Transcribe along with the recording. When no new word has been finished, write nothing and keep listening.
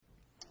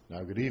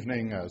Now, good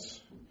evening.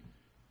 As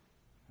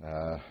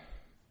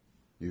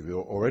you've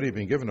already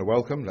been given a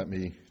welcome, let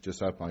me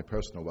just add my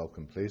personal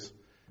welcome, please.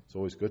 It's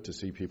always good to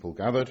see people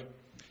gathered,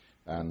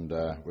 and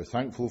we're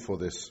thankful for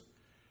this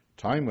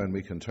time when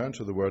we can turn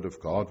to the Word of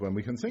God, when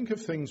we can think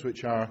of things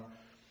which are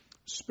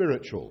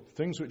spiritual,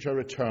 things which are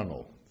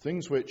eternal,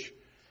 things which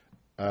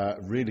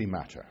really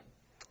matter.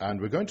 And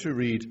we're going to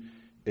read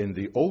in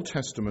the Old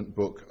Testament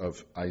book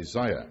of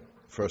Isaiah,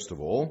 first of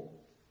all.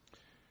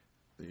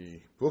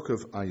 The book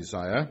of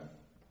Isaiah,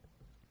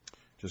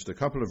 just a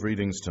couple of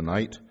readings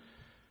tonight,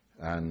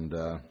 and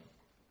the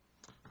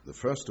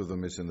first of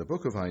them is in the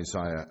book of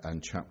Isaiah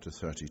and chapter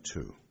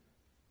 32.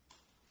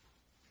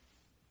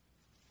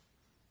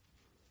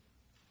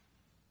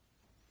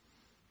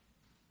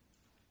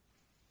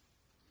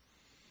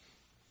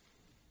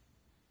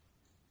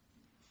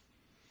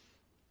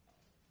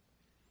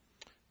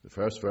 The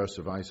first verse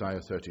of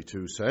Isaiah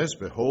 32 says,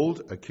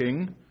 "Behold, a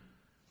king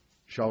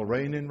shall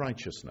reign in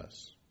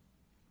righteousness,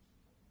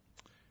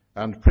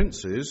 and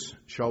princes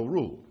shall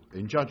rule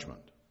in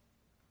judgment.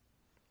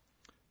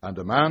 And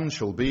a man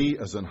shall be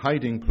as an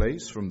hiding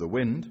place from the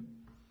wind,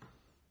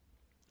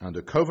 and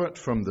a covert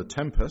from the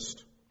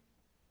tempest,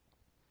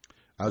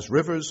 as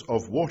rivers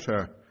of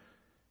water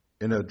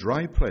in a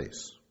dry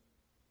place,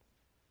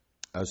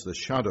 as the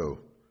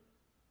shadow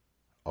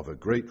of a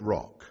great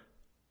rock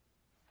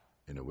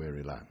in a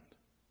weary land."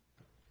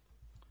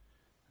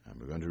 And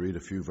we're going to read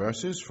a few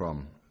verses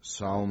from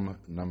Psalm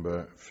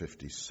number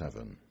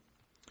 57.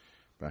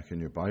 Back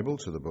in your Bible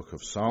to the book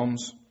of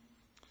Psalms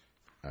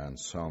and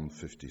Psalm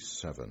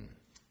 57.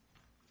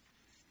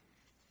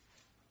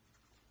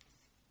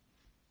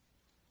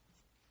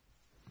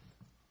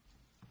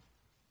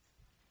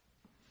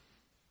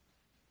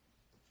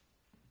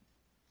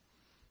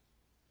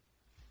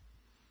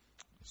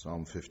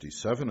 Psalm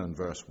 57 and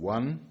verse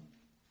 1.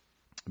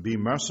 "Be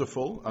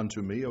merciful unto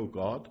me, O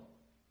God.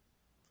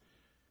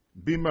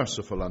 Be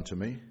merciful unto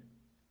me,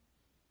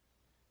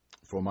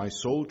 for my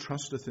soul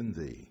trusteth in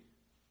thee.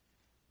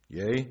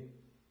 Yea,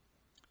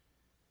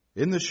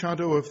 in the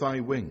shadow of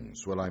thy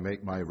wings will I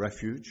make my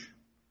refuge,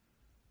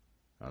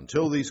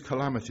 until these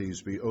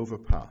calamities be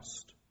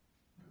overpast.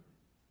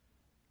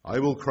 I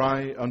will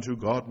cry unto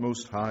God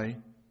Most High,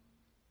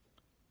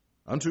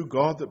 unto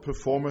God that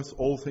performeth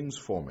all things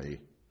for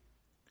me.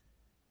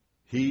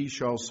 He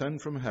shall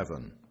send from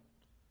heaven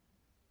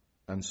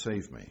and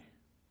save me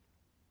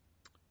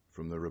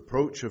from the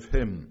reproach of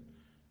him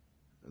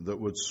that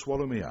would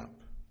swallow me up.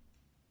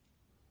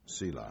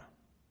 Selah.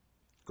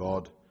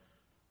 God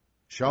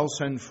shall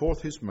send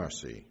forth his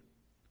mercy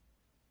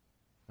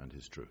and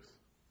his truth."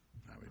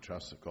 Now we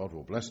trust that God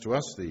will bless to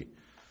us the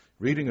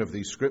reading of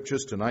these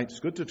scriptures tonight. It's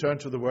good to turn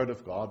to the Word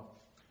of God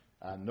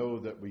and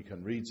know that we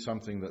can read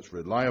something that's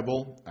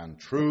reliable and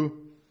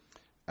true,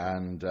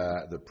 and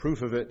the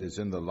proof of it is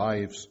in the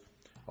lives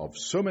of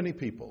so many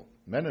people,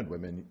 men and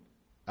women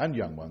and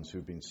young ones,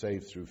 who've been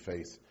saved through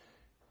faith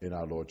in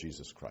our Lord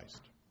Jesus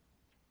Christ.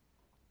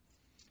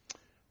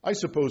 I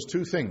suppose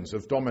two things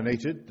have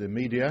dominated the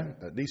media,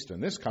 at least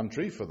in this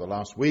country, for the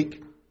last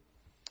week.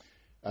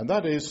 And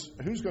that is,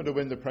 who's going to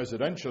win the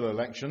presidential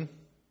election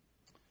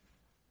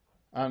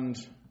and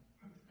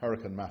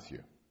Hurricane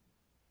Matthew.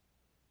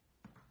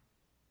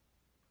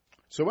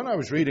 So when I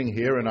was reading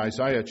here in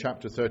Isaiah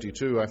chapter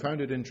 32, I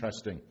found it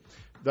interesting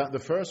that the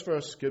first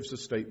verse gives a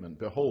statement,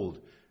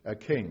 "Behold, a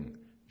king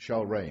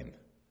shall reign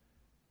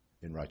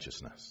in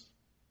righteousness."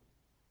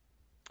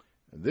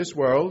 This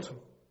world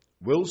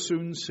will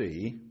soon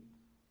see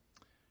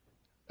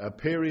a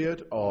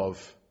period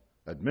of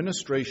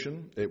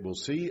administration. It will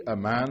see a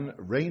man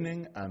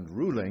reigning and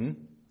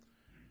ruling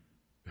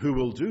who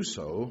will do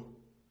so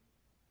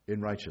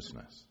in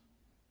righteousness.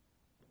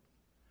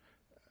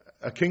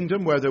 A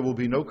kingdom where there will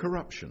be no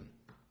corruption.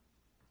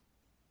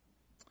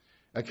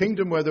 A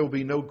kingdom where there will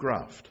be no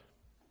graft.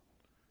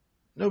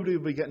 Nobody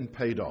will be getting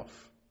paid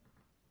off.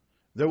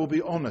 There will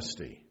be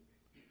honesty.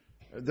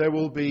 There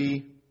will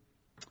be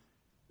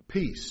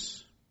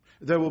peace.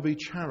 There will be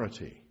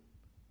charity.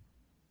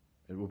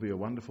 It will be a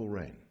wonderful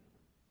reign.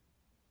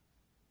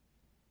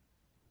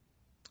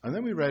 And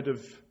then we read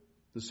of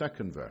the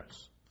second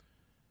verse.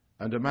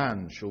 "And a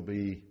man shall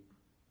be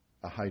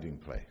a hiding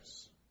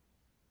place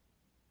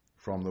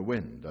from the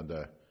wind, and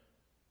a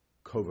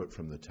covert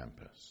from the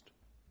tempest."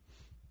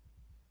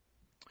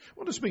 I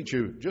want to speak to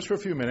you just for a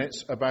few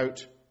minutes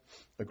about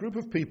a group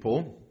of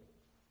people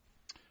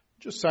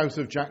just south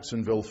of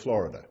Jacksonville,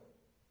 Florida.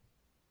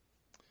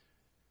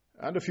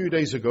 And a few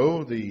days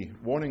ago, the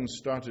warnings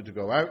started to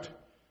go out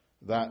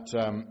that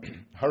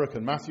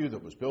Hurricane Matthew,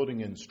 that was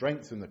building in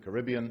strength in the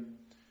Caribbean,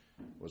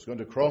 was going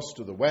to cross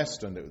to the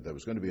west, and there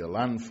was going to be a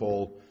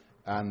landfall,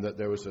 and that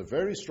there was a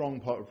very strong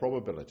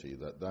probability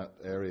that that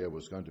area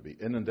was going to be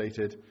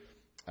inundated,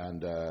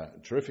 and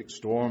terrific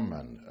storm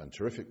and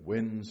terrific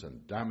winds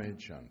and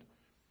damage.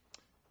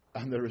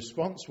 And the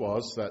response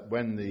was that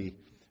when the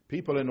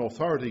people in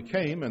authority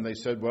came and they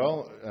said,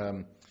 well,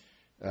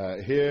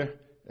 here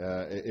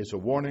is a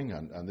warning,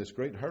 and this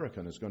great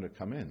hurricane is going to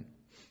come in,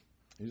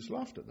 he just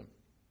laughed at them.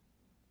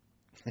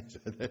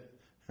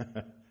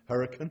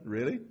 Hurricane,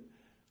 really?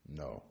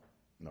 No,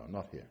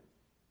 not here.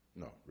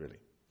 No, really.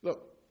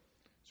 Look,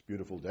 it's a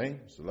beautiful day.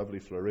 It's a lovely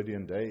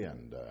Floridian day,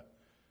 and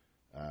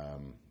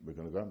we're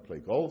going to go out and play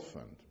golf,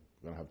 and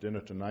we're going to have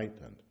dinner tonight,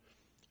 and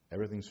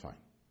everything's fine.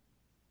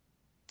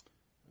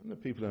 And the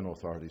people in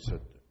authority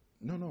said,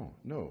 no,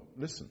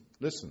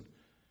 listen.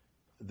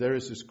 There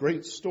is this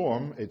great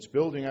storm. It's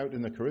building out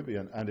in the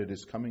Caribbean, and it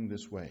is coming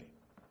this way.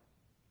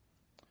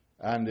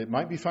 And it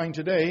might be fine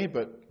today,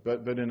 but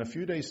in a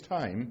few days'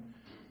 time,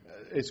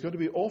 it's going to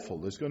be awful.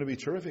 There's going to be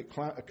terrific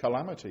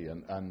calamity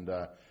and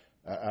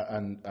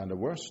a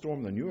worse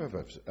storm than you have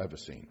ever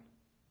seen.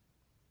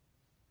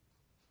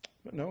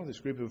 But no, this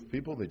group of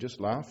people, they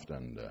just laughed,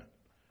 and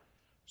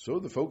so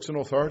the folks in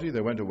authority,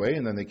 they went away,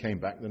 and then they came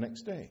back the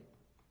next day.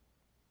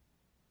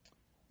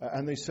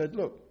 And they said,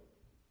 look,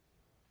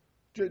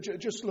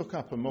 just look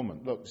up a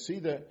moment. Look,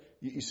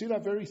 you see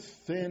that very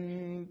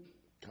thin,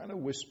 kind of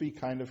wispy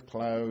kind of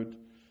cloud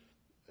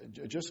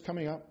just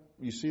coming up?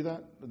 You see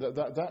that?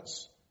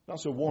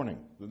 That's a warning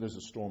that there's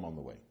a storm on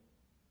the way.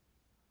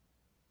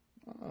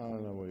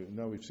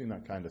 No, we've seen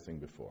that kind of thing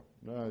before.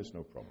 No, there's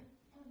no problem.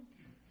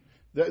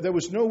 There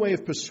was no way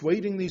of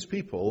persuading these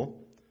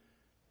people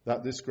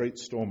that this great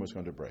storm was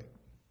going to break.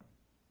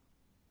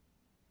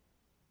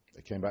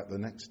 They came back the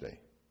next day.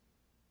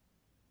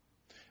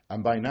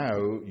 And by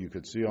now, you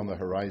could see on the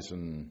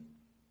horizon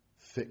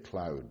thick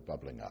cloud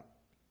bubbling up.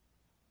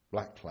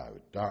 Black cloud,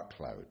 dark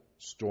cloud,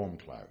 storm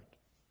cloud.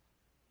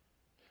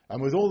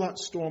 And with all that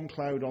storm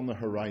cloud on the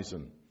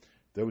horizon,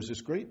 there was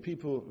this great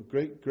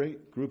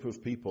group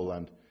of people,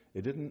 and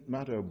it didn't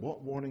matter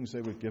what warnings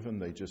they were given,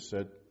 they just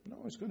said, no,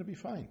 it's going to be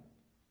fine.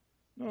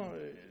 No,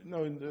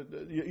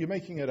 you're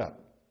making it up.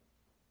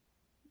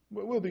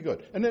 We'll be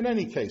good. And in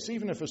any case,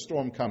 even if a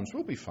storm comes,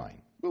 we'll be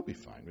fine. We'll be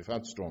fine. We've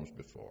had storms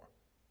before.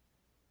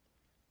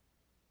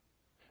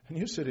 And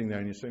you're sitting there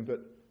and you're saying,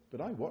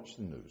 but I watched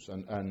the news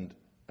and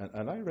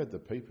I read the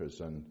papers,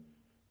 and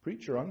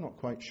preacher, I'm not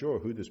quite sure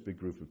who this big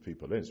group of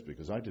people is,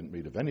 because I didn't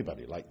read of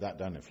anybody like that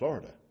down in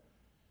Florida.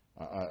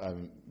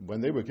 When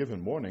they were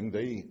given warning,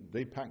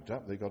 they packed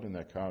up, they got in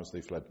their cars,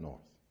 they fled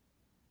north.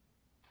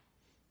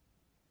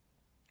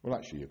 Well,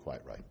 actually, you're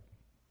quite right.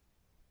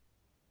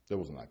 There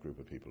wasn't that group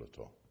of people at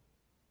all.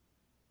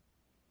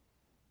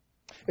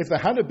 If there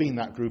had been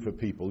that group of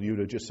people, you'd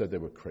have just said they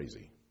were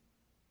crazy.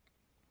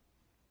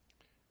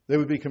 They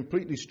would be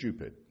completely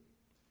stupid.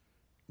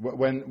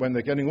 When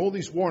they're getting all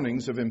these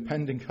warnings of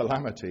impending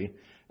calamity,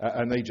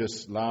 and they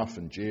just laugh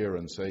and jeer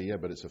and say, yeah,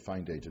 but it's a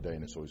fine day today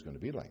and it's always going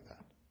to be like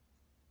that.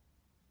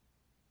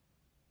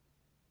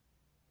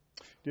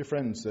 Dear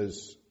friends,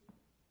 there's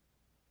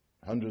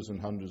hundreds and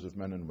hundreds of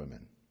men and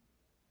women,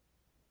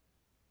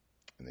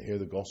 and they hear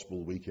the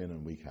gospel week in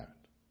and week out.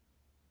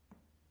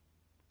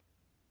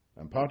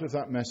 And part of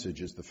that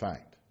message is the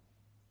fact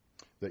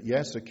that,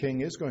 yes, a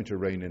king is going to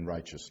reign in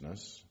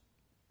righteousness,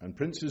 and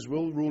princes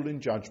will rule in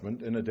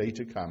judgment in a day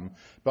to come.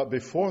 But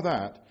before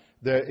that,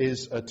 there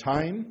is a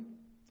time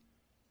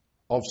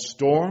of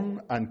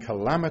storm and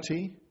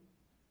calamity.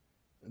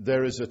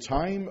 There is a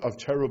time of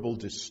terrible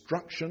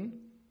destruction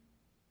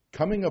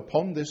coming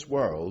upon this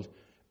world,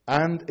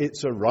 and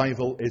its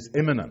arrival is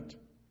imminent.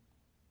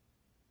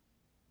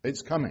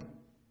 It's coming.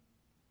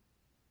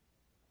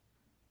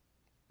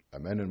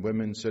 And men and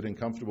women sit in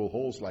comfortable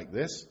halls like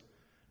this,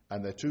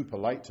 and they're too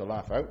polite to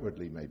laugh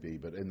outwardly, maybe,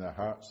 but in their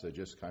hearts they're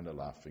just kind of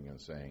laughing and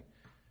saying,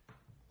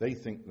 they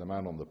think the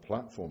man on the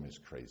platform is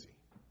crazy.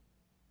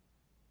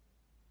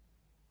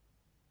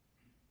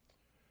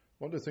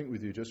 I want to think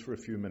with you just for a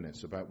few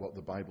minutes about what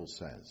the Bible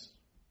says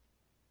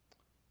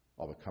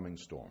of a coming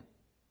storm.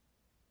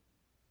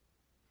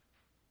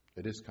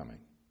 It is coming.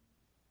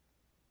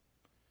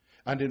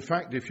 And in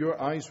fact, if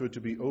your eyes were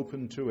to be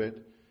open to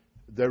it,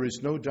 there is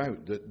no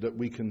doubt that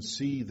we can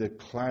see the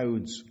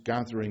clouds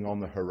gathering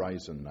on the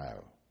horizon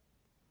now.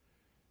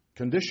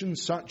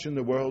 Conditions such in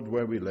the world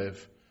where we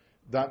live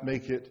that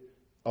make it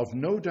of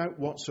no doubt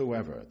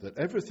whatsoever that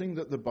everything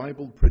that the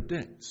Bible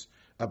predicts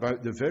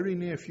about the very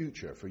near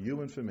future for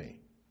you and for me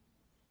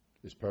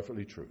is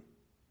perfectly true.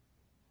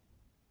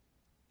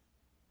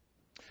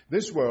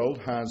 This world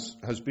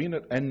has been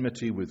at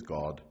enmity with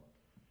God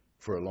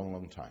for a long,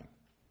 long time.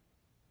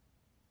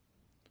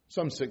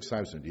 Some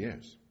 6,000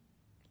 years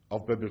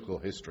of biblical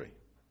history.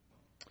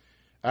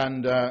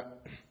 And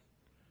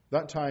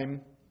that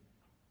time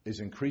is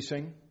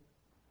increasing.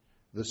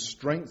 The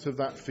strength of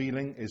that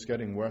feeling is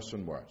getting worse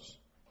and worse.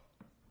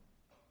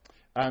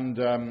 And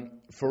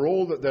for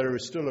all that there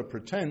is still a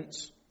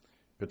pretense,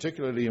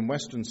 particularly in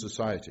Western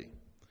society,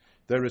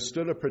 there is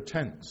still a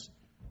pretense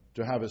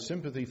to have a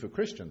sympathy for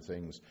Christian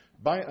things.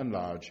 By and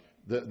large,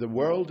 the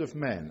world of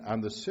men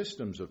and the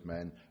systems of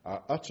men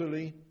are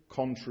utterly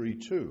contrary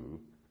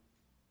to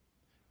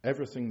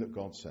everything that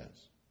God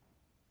says.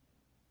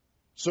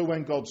 So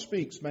when God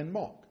speaks, men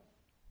mock.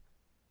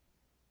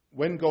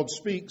 When God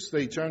speaks,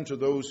 they turn to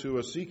those who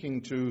are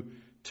seeking to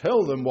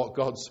tell them what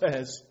God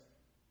says,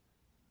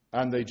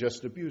 and they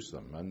just abuse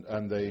them,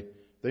 and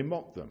they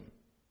mock them.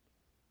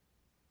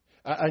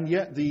 And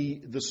yet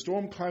the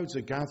storm clouds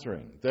are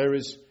gathering. There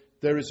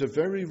is a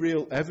very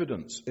real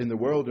evidence in the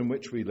world in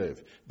which we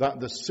live that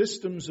the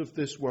systems of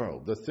this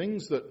world, the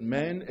things that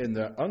men in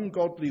their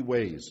ungodly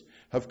ways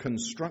have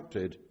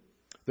constructed,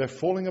 they're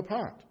falling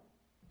apart.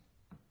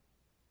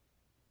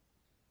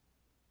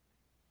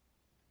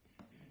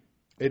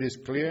 It is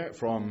clear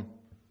from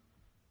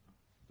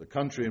the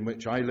country in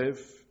which I live,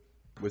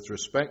 with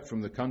respect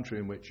from the country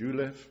in which you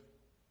live,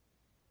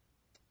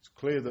 it's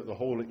clear that the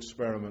whole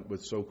experiment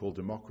with so-called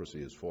democracy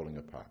is falling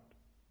apart.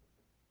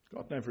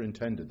 God never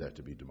intended there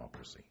to be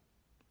democracy.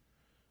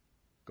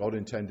 God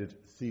intended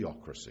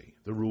theocracy,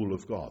 the rule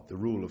of God, the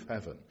rule of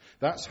heaven.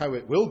 That's how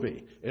it will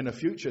be in a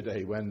future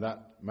day when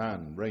that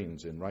man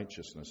reigns in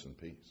righteousness and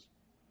peace.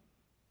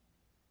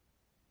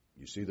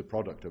 You see the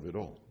product of it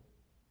all.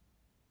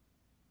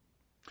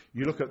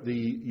 You look at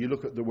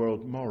the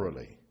world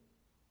morally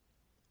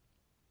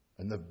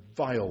and the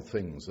vile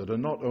things that are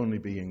not only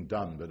being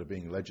done but are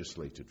being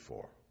legislated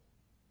for.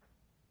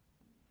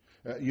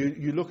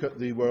 You look at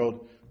the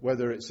world,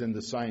 whether it's in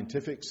the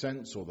scientific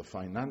sense or the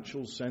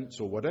financial sense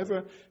or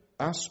whatever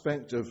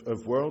aspect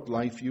of world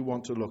life you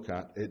want to look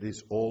at, it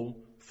is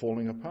all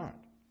falling apart.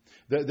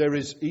 There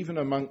is, even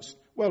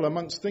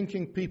amongst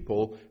thinking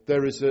people,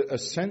 there is a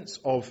sense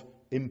of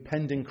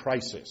impending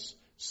crisis.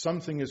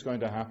 Something is going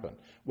to happen.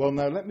 Well,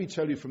 now let me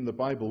tell you from the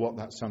Bible what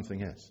that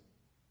something is.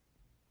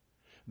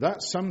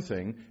 That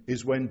something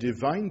is when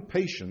divine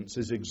patience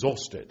is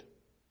exhausted.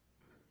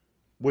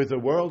 With a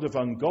world of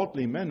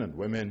ungodly men and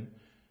women,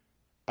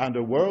 and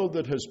a world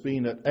that has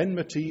been at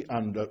enmity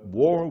and at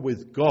war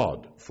with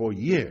God for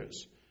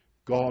years,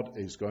 God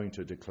is going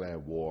to declare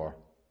war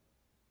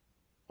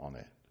on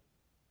it.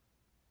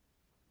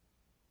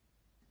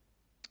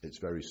 It's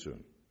very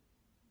soon.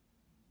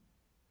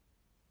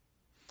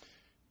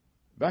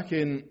 Back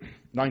in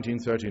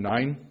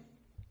 1939,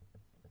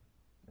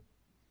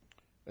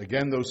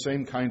 again, those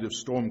same kind of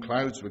storm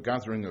clouds were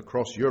gathering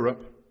across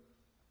Europe.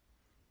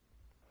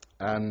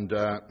 And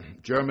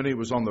Germany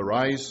was on the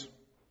rise,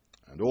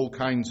 and all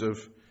kinds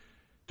of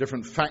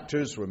different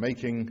factors were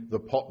making the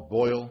pot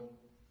boil.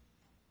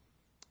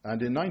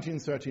 And in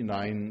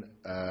 1939,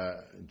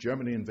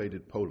 Germany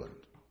invaded Poland.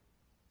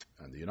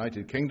 And the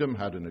United Kingdom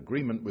had an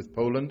agreement with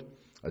Poland,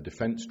 a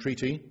defense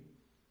treaty.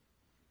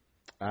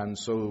 And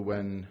so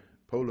when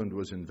Poland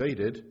was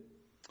invaded,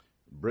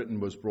 Britain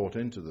was brought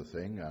into the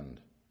thing,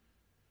 and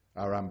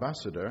our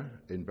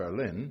ambassador in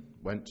Berlin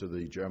went to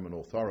the German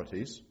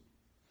authorities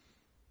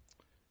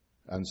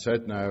and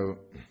said, now,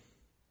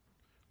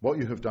 what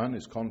you have done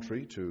is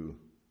contrary to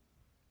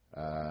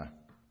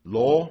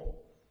law,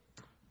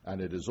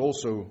 and it is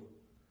also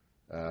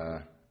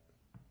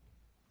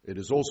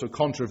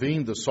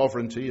contravened the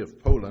sovereignty of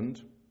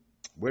Poland.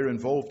 We're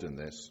involved in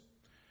this.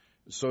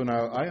 So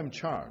now I am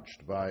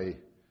charged by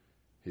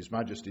His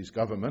Majesty's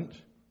government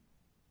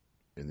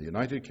in the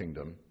United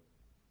Kingdom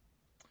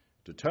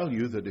to tell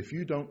you that if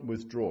you don't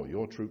withdraw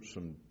your troops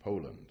from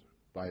Poland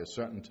by a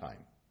certain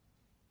time,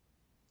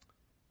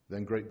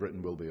 then Great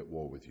Britain will be at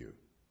war with you.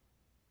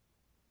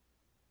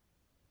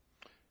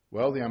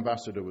 Well, the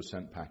ambassador was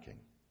sent packing.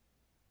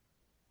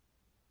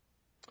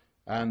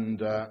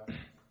 And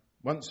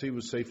once he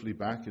was safely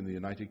back in the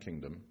United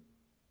Kingdom,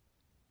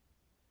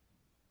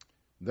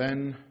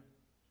 then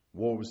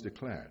war was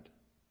declared.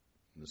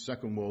 The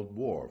Second World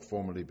War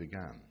formally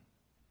began.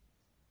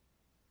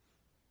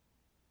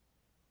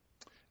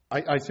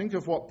 I think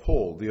of what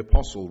Paul, the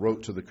apostle,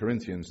 wrote to the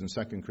Corinthians in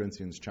 2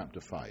 Corinthians chapter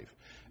 5.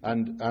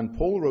 And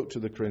Paul wrote to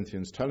the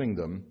Corinthians telling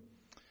them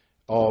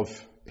of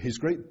his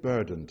great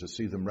burden to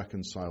see them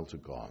reconciled to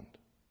God.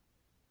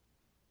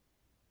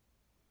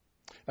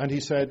 And he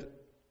said,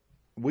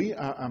 we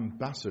are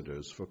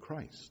ambassadors for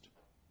Christ.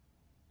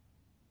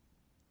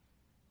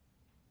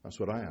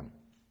 That's what I am.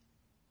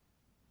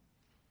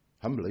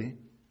 Humbly,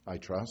 I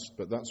trust,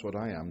 but that's what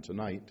I am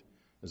tonight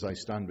as I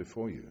stand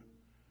before you.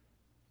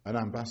 An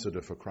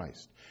ambassador for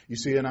Christ. You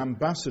see, an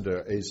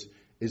ambassador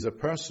is a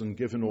person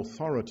given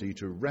authority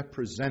to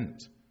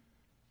represent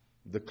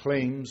the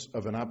claims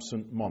of an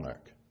absent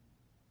monarch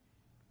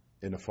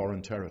in a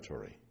foreign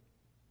territory.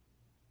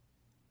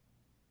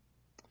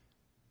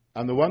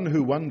 And the one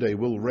who one day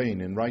will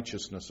reign in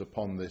righteousness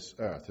upon this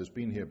earth has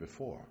been here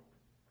before.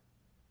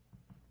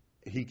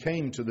 He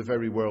came to the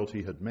very world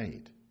he had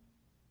made.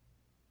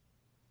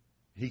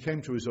 He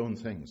came to his own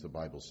things, the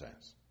Bible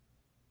says.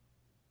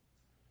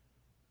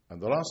 And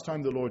the last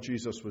time the Lord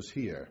Jesus was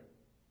here,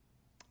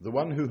 the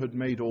one who had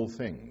made all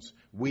things,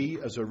 we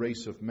as a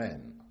race of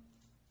men,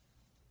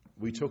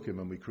 we took him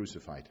and we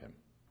crucified him.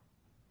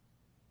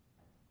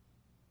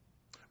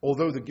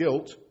 Although the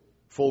guilt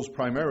falls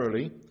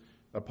primarily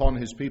upon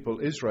his people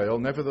Israel,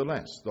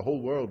 nevertheless, the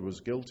whole world was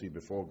guilty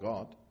before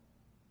God.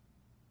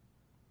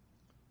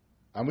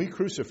 And we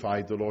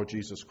crucified the Lord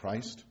Jesus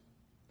Christ,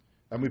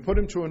 and we put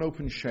him to an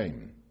open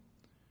shame.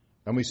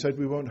 And we said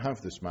we won't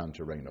have this man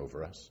to reign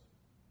over us.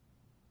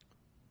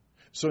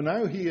 So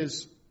now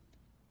he's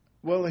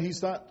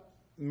that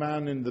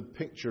man in the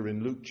picture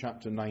in Luke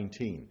chapter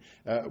 19,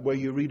 where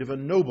you read of a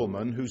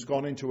nobleman who's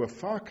gone into a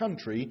far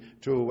country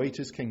to await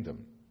his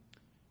kingdom.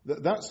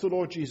 That's the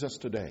Lord Jesus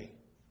today.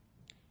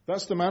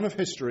 That's the man of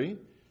history.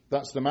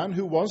 That's the man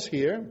who was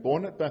here,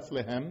 born at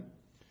Bethlehem,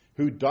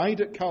 who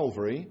died at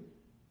Calvary,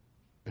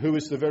 who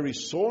is the very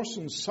source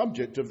and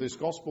subject of this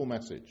gospel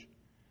message.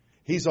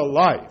 He's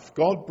alive.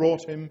 God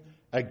brought him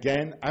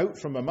again out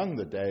from among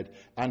the dead,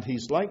 and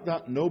he's like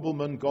that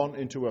nobleman gone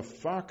into a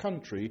far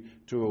country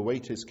to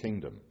await his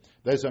kingdom.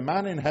 There's a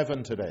man in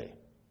heaven today,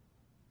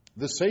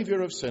 the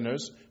Savior of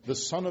sinners, the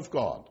Son of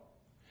God,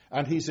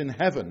 and he's in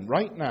heaven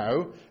right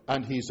now,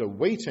 and he's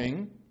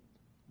awaiting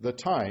the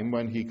time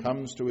when he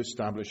comes to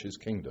establish his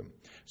kingdom.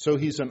 So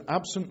he's an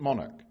absent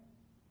monarch,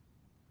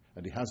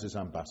 and he has his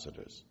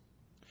ambassadors.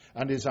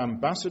 And his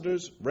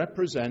ambassadors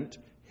represent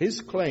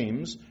his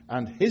claims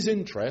and his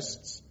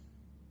interests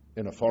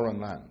in a foreign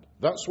land.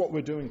 That's what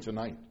we're doing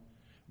tonight.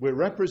 We're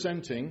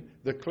representing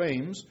the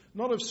claims,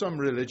 not of some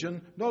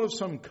religion, not of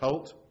some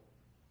cult.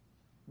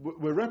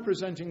 We're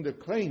representing the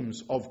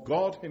claims of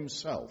God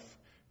himself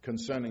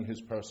concerning his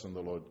person,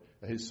 the Lord,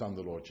 his Son,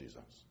 the Lord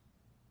Jesus.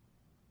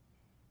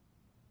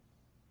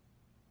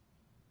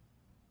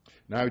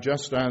 Now,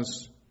 just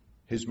as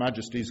His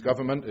Majesty's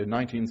government in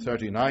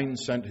 1939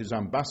 sent his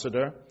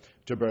ambassador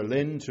to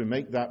Berlin to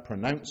make that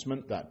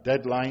pronouncement, that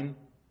deadline,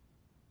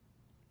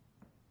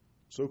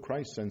 so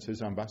Christ sends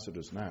his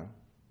ambassadors now.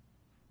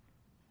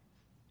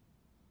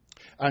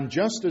 And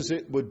just as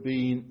it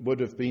would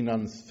have been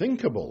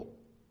unthinkable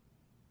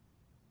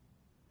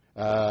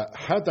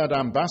had that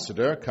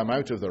ambassador come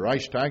out of the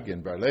Reichstag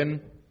in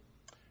Berlin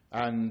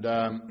and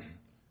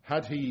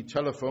had he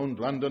telephoned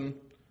London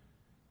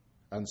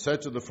and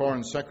said to the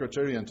Foreign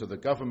Secretary and to the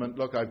government,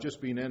 look, I've just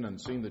been in and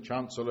seen the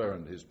Chancellor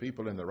and his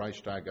people in the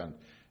Reichstag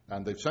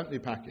and they've sent me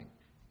packing.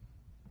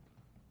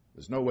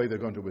 There's no way they're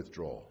going to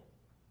withdraw.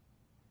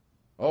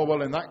 Oh,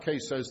 well, in that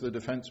case, says the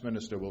Defense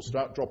Minister, we'll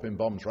start dropping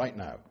bombs right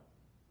now.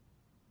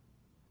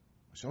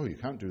 I say, oh, you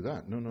can't do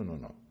that.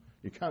 No.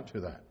 You can't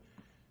do that.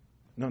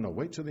 No,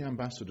 wait till the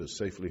ambassador's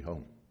safely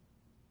home.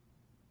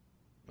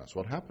 That's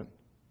what happened.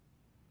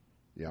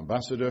 The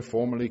ambassador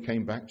formally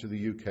came back to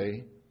the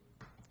UK.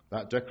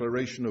 That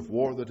declaration of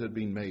war that had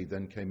been made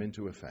then came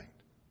into effect.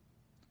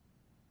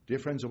 Dear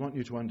friends, I want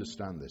you to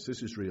understand this.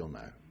 This is real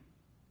now.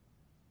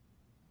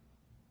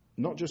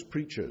 Not just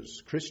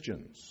preachers,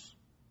 Christians,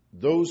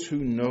 those who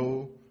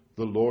know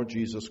the Lord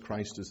Jesus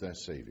Christ as their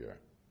Savior,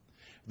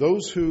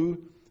 those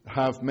who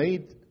have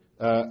made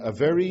a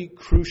very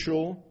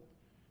crucial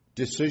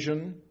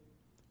decision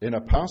in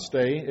a past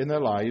day in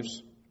their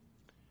lives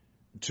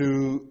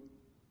to,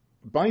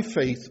 by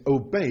faith,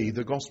 obey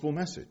the gospel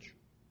message.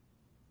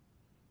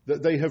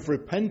 That they have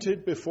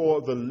repented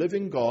before the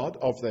living God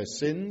of their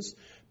sins.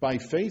 By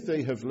faith,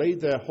 they have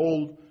laid their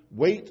whole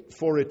weight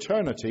for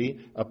eternity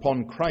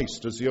upon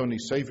Christ as the only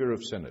Savior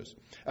of sinners.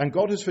 And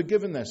God has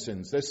forgiven their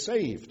sins. They're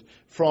saved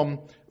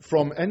from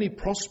any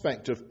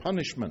prospect of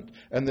punishment,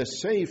 and they're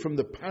saved from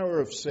the power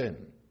of sin.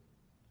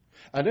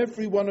 And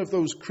every one of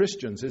those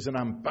Christians is an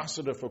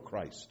ambassador for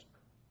Christ.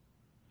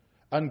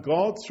 And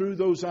God, through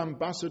those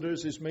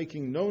ambassadors, is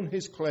making known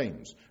his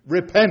claims.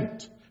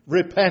 Repent,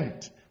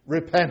 repent,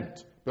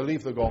 repent.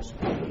 Believe the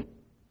gospel.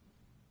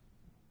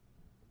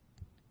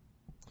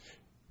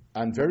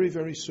 And very,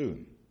 very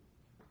soon,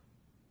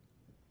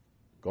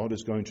 God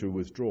is going to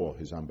withdraw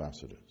his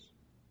ambassadors.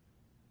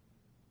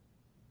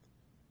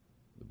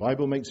 The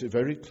Bible makes it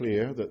very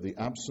clear that the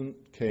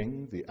absent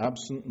King, the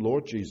absent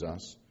Lord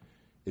Jesus,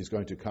 is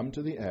going to come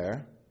to the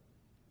air,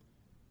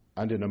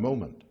 and in a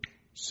moment,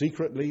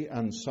 secretly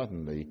and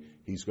suddenly,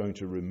 he's going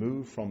to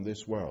remove from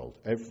this world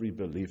every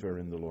believer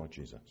in the Lord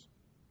Jesus.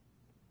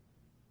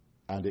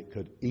 And it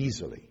could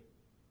easily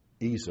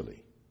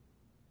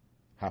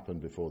happen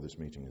before this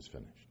meeting is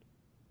finished.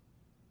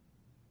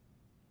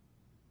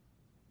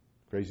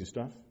 Crazy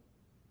stuff?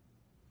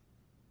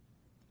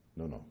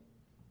 No.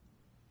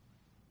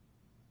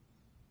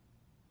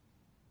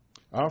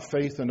 Our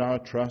faith and our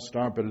trust,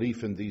 our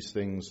belief in these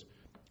things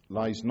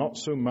lies not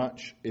so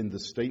much in the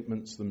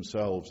statements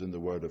themselves in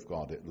the Word of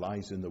God. It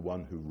lies in the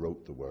one who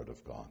wrote the Word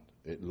of God.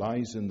 It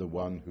lies in the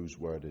one whose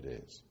word it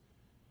is.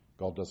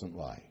 God doesn't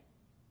lie.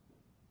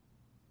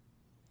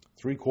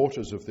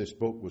 3/4 of this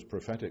book was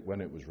prophetic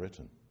when it was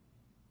written.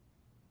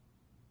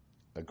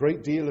 A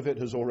great deal of it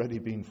has already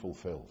been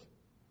fulfilled.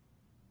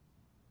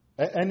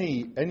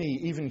 Any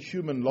even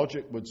human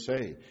logic would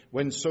say,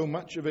 when so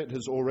much of it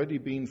has already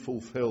been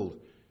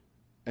fulfilled,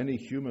 any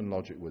human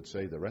logic would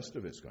say the rest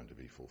of it's going to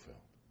be fulfilled.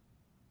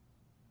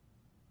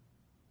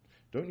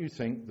 Don't you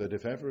think that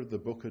if ever the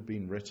book had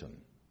been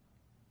written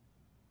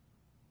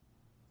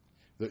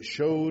that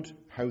showed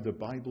how the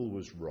Bible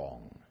was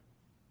wrong,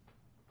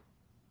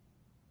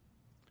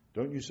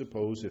 don't you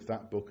suppose if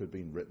that book had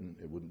been written,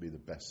 it wouldn't be the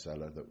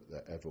bestseller that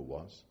there ever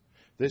was?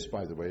 This,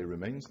 by the way,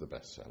 remains the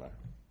bestseller.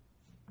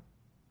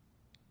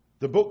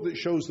 The book that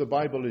shows the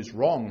Bible is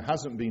wrong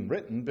hasn't been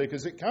written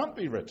because it can't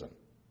be written.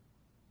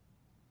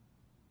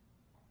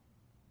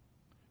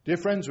 Dear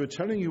friends, we're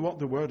telling you what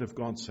the Word of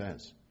God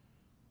says.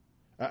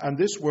 And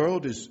this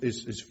world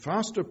is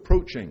fast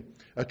approaching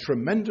a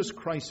tremendous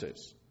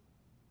crisis.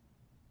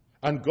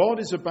 And God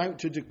is about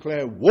to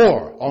declare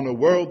war on a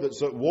world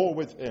that's at war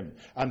with him.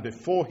 And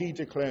before he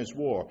declares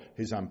war,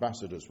 his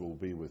ambassadors will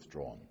be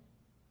withdrawn.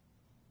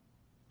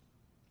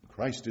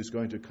 Christ is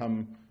going to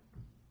come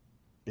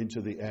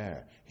into the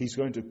air. He's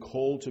going to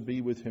call to be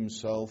with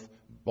himself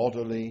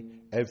bodily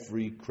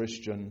every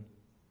Christian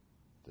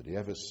that he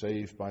ever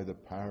saved by the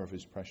power of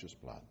his precious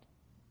blood.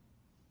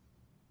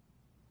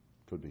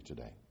 Could be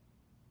today.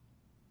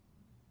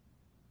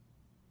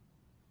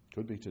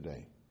 Could be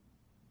today.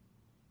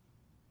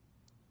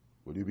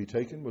 Will you be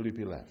taken? Will you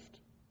be left?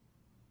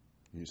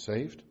 Are you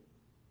saved?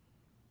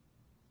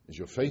 Is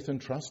your faith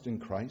and trust in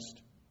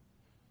Christ?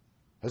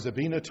 Has there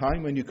been a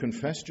time when you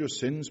confessed your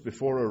sins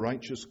before a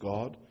righteous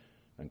God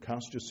and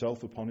cast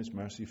yourself upon his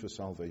mercy for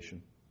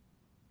salvation?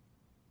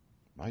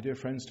 My dear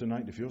friends,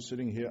 tonight, if you're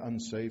sitting here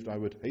unsaved, I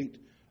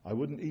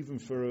wouldn't even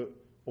for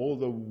all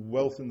the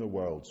wealth in the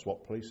world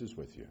swap places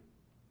with you.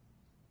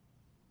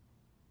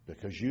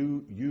 Because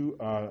you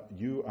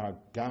are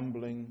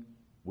gambling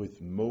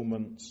with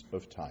moments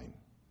of time.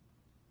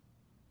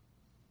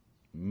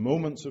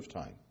 Moments of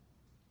time.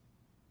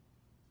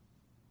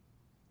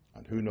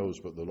 And who knows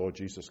but the Lord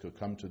Jesus could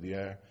come to the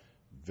air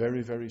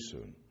very, very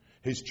soon.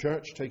 His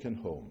church taken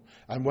home.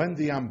 And when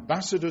the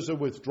ambassadors are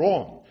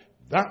withdrawn,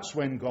 that's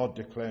when God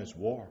declares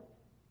war.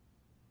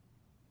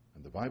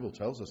 And the Bible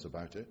tells us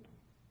about it.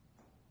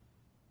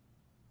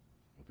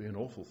 It'll be an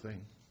awful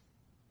thing.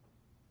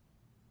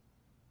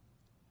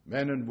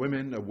 Men and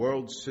women, a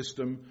world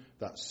system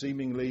that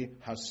seemingly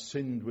has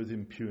sinned with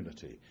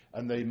impunity.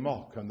 And they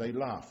mock and they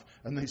laugh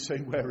and they say,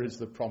 where is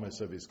the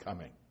promise of his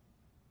coming?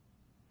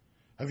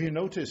 Have you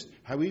noticed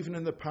how even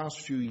in the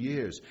past few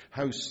years,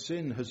 how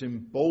sin has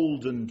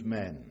emboldened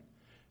men?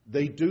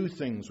 They do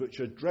things which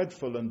are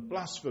dreadful and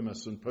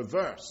blasphemous and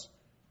perverse.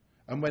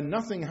 And when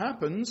nothing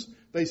happens,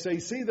 they say,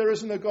 see, there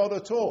isn't a God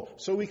at all,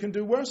 so we can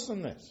do worse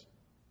than this.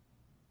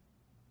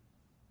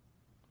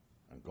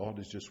 And God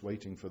is just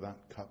waiting for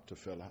that cup to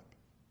fill up.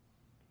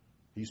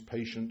 He's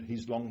patient,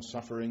 he's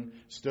long-suffering,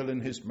 still in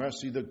his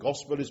mercy the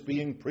gospel is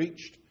being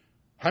preached.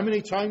 How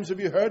many times have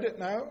you heard it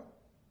now?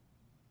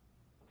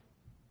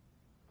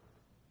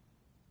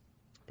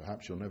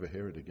 Perhaps you'll never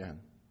hear it again.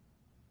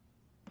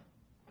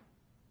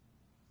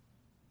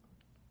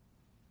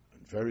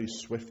 And very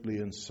swiftly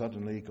and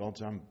suddenly,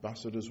 God's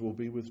ambassadors will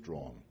be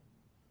withdrawn,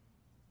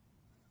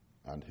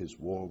 and his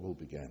war will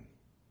begin.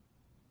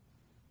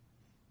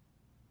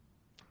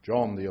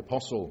 John, the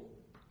apostle,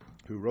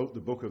 who wrote the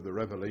book of the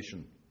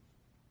Revelation,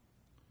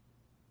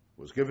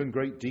 was given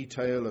great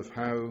detail of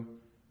how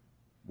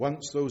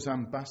once those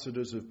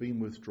ambassadors have been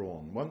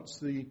withdrawn, once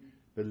the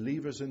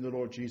believers in the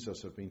Lord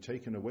Jesus have been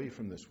taken away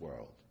from this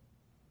world,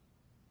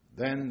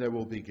 then there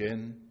will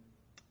begin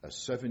a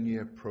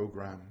 7-year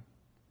program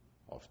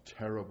of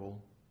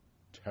terrible,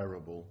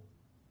 terrible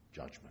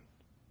judgment.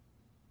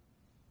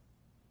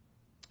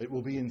 It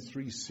will be in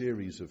 3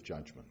 series of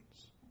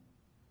judgments.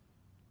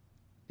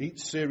 Each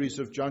series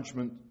of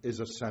judgment is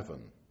a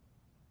 7.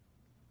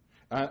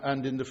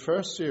 And in the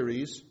first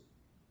series,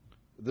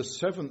 the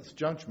 7th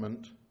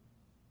judgment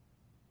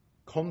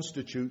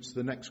constitutes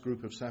the next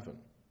group of 7.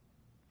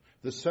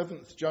 The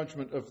 7th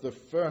judgment of the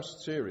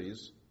first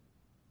series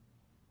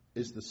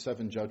is the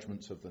 7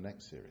 judgments of the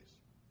next series.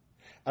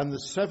 And the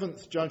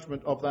 7th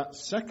judgment of that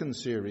second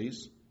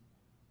series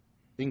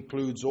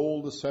includes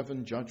all the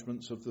 7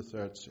 judgments of the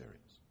third series.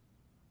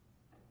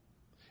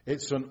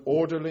 It's an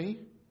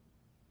orderly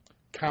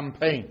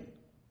campaign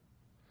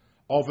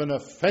of an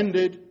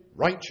offended,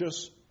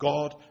 righteous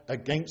God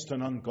against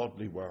an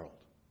ungodly world.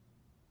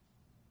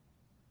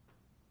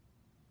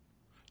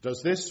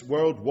 Does this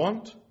world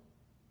want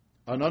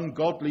an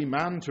ungodly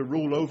man to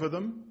rule over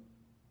them?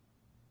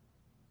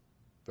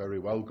 Very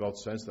well, God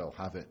says they'll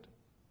have it.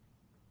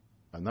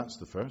 And that's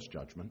the first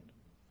judgment.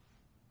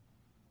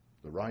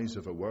 The rise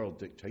of a world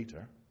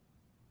dictator.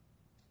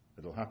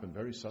 It'll happen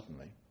very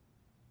suddenly.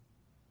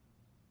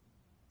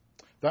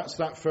 That's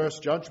that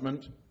first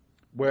judgment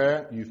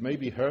where you've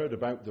maybe heard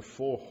about the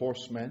 4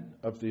 horsemen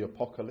of the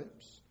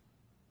apocalypse.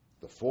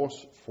 The 4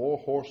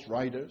 horse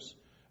riders.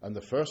 And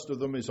the first of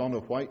them is on a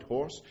white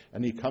horse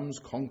and he comes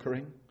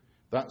conquering.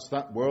 That's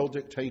that world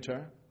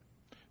dictator.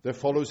 There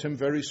follows him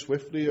very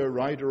swiftly a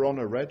rider on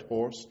a red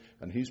horse,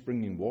 and he's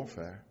bringing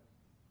warfare.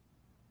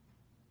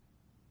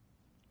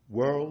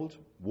 World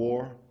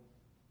War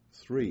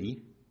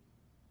III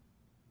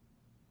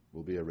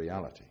will be a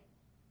reality.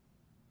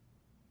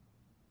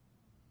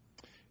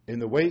 In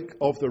the wake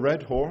of the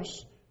red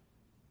horse,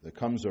 there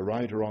comes a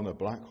rider on a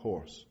black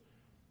horse,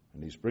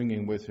 and he's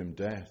bringing with him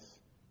death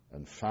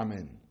and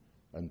famine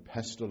and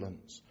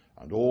pestilence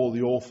and all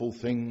the awful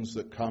things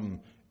that come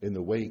in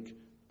the wake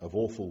of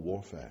awful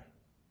warfare.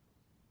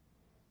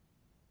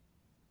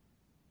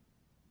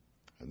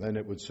 And then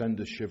it would send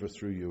a shiver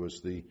through you as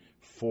the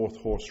 4th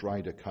horse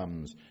rider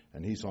comes,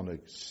 and he's on a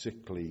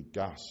sickly,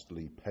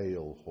 ghastly,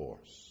 pale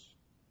horse.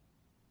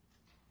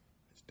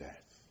 It's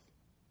death,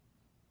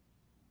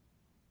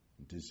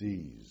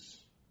 disease,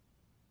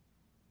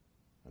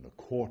 and a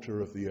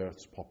quarter of the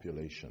earth's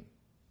population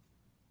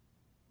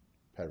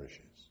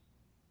perishes.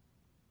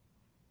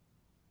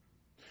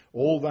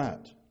 All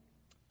that,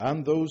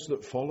 and those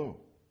that follow,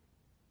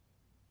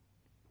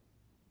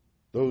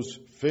 those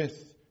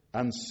fifth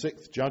and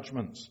sixth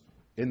judgments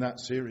in that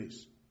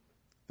series.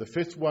 The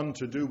fifth one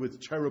to do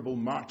with terrible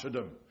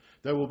martyrdom.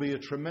 There will be a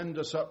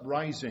tremendous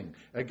uprising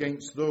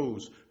against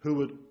those who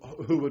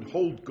would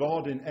hold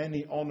God in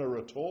any honor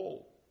at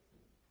all.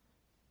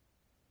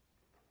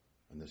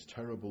 And there's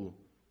terrible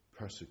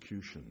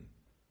persecution,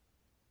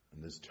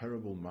 and there's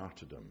terrible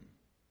martyrdom.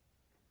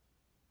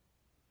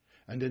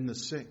 And in the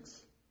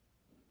sixth,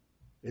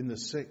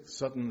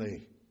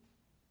 suddenly,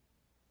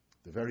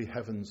 the very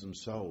heavens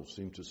themselves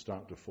seem to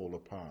start to fall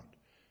apart,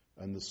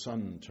 and the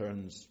sun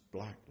turns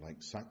black like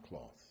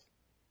sackcloth,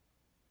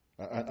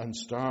 and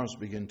stars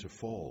begin to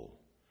fall,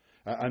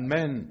 and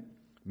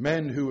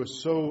men who are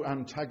so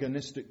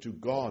antagonistic to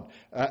God,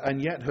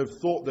 and yet have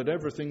thought that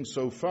everything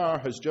so far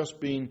has just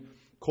been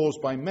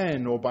caused by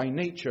men or by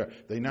nature,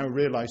 they now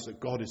realize that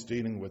God is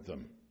dealing with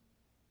them.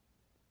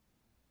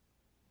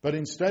 But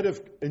instead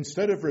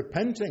of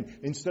repenting,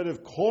 instead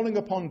of calling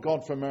upon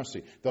God for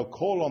mercy, they'll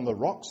call on the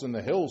rocks and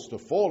the hills to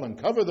fall and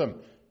cover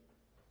them.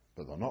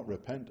 But they'll not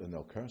repent, and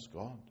they'll curse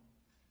God.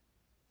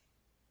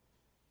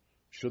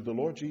 Should the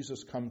Lord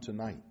Jesus come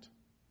tonight,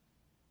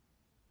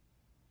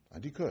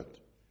 and he could,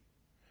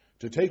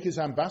 to take his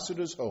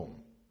ambassadors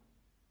home,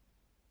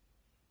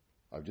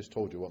 I've just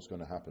told you what's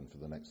going to happen for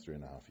the next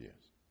 3.5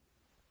 years.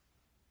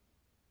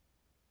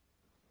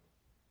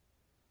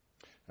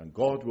 And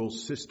God will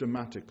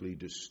systematically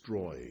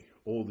destroy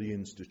all the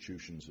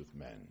institutions of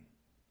men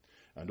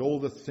and all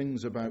the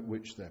things about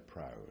which they're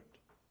proud.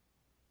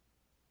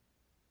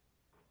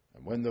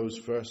 And when those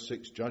first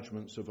 6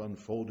 judgments have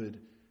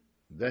unfolded,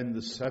 then the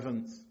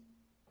 7th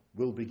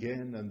will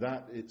begin, and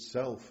that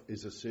itself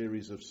is a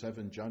series of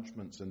 7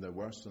 judgments, and they're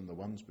worse than the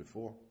ones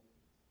before.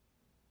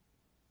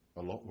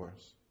 A lot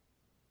worse.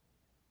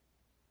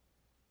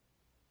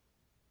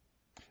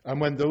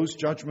 And when those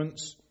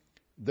judgments,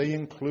 they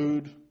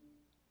include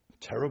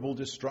terrible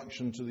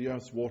destruction to the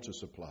earth's water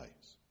supplies.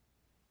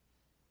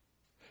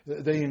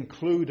 They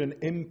include an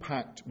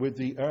impact with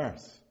the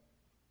earth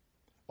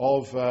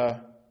of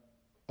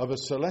a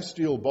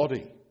celestial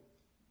body.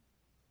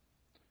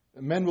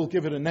 Men will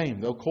give it a name.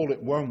 They'll call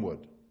it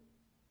wormwood.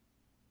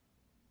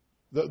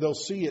 They'll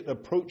see it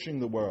approaching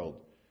the world.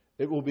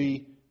 It will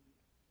be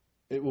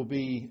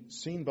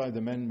seen by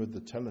the men with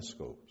the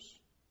telescopes.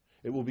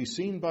 It will be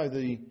seen by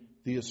the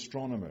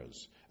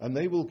astronomers, and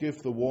they will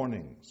give the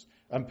warnings.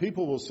 And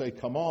people will say,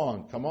 come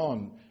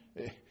on,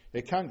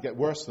 it can't get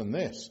worse than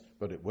this,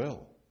 but it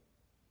will.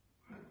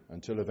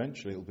 Until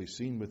eventually it will be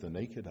seen with the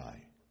naked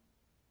eye.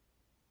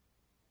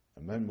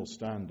 And men will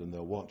stand and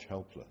they'll watch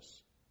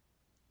helpless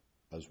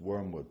as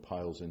wormwood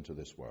piles into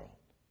this world.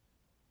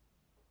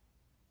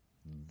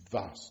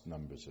 Vast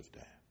numbers of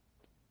dead.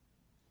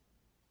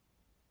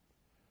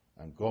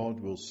 And God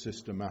will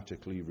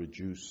systematically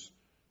reduce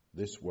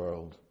this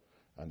world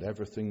and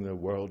everything the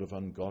world of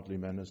ungodly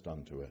men has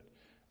done to it.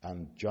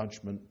 And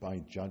judgment by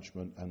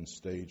judgment and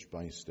stage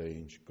by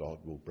stage, God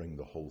will bring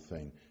the whole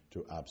thing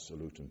to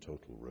absolute and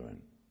total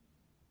ruin.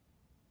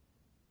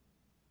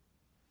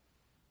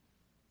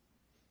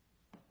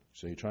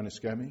 So you're trying to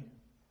scare me?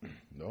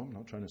 No, I'm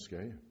not trying to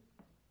scare you.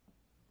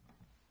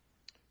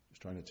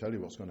 Just trying to tell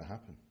you what's going to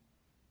happen.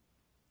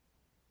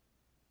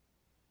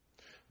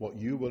 What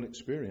you will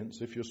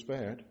experience if you're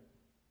spared.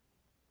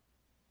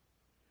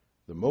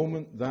 The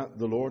moment that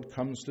the Lord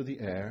comes to the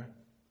air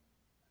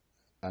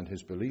and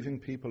his believing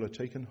people are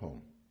taken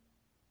home,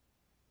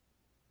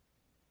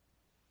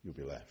 you'll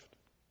be left.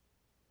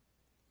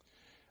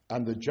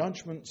 And the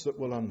judgments that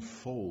will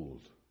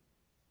unfold,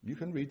 you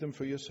can read them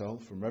for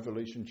yourself from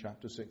Revelation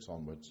chapter 6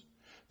 onwards.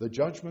 The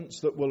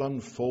judgments that will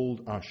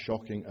unfold are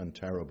shocking and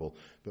terrible.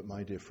 But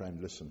my dear friend,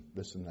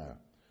 listen now.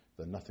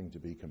 They're nothing to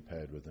be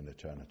compared with an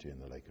eternity in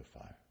the lake of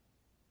fire.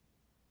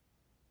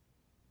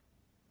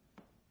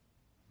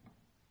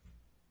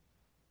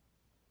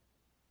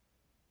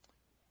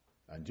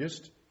 And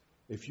just,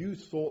 if you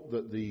thought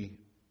that the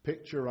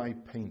picture I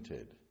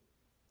painted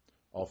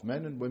of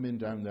men and women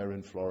down there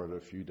in Florida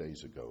a few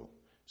days ago,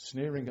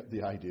 sneering at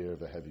the idea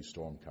of a heavy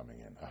storm coming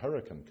in, a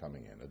hurricane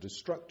coming in, a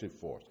destructive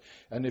force,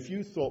 and if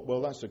you thought,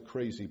 well, that's a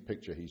crazy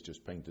picture he's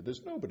just painted,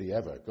 there's nobody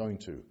ever going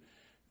to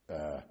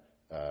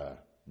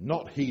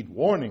not heed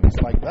warnings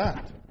like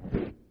that.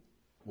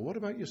 Well, what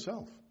about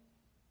yourself?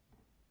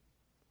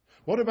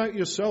 What about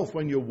yourself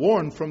when you're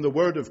warned from the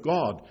Word of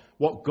God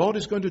what God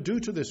is going to do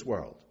to this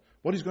world?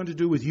 What he's going to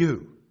do with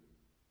you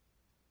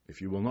if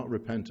you will not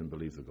repent and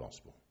believe the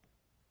gospel?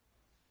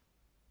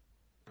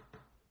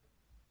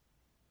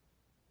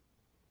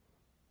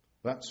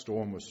 That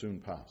storm was soon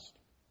past.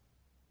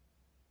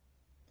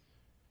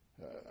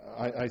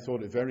 I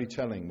thought it very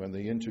telling when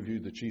they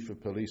interviewed the chief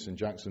of police in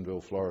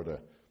Jacksonville, Florida,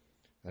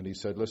 and he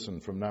said,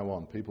 listen, from now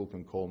on, people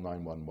can call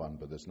 911,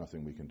 but there's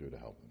nothing we can do to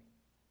help them.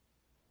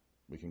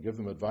 We can give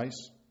them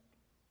advice,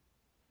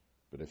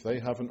 but if they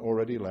haven't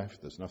already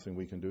left, there's nothing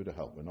we can do to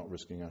help. We're not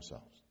risking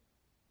ourselves.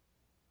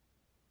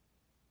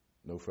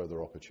 no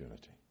further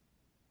opportunity.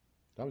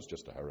 That was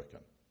just a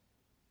hurricane.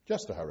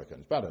 Just a hurricane.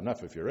 It's bad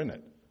enough if you're in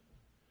it.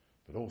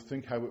 But oh,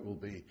 think how it will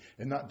be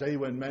in that day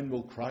when men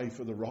will cry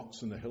for the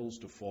rocks and the hills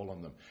to fall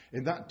on them.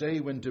 In that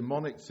day when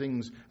demonic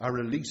things are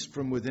released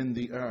from within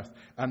the earth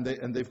and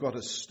they've got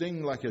a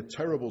sting like a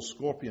terrible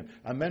scorpion,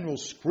 and men will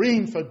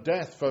scream for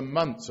death for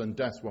months and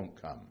death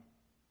won't come.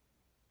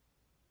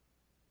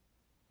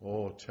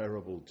 Oh,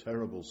 terrible,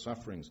 terrible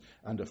sufferings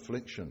and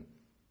affliction.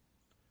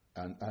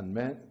 And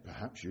men,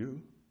 perhaps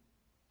you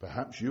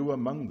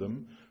among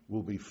them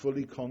will be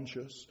fully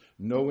conscious,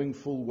 knowing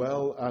full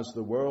well as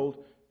the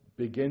world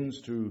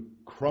begins to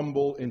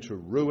crumble into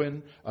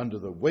ruin under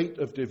the weight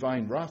of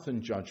divine wrath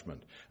and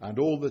judgment. And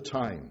all the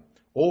time,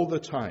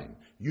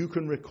 you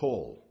can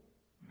recall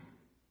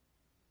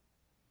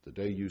the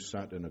day you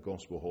sat in a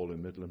gospel hall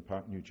in Midland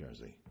Park, New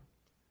Jersey,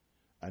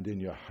 and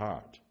in your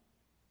heart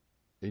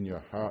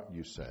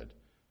you said,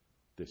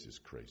 this is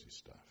crazy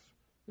stuff.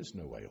 There's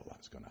no way all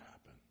that's going to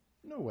happen.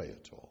 No way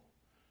at all.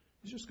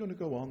 It's just going to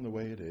go on the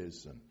way it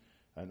is,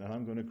 and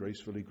I'm going to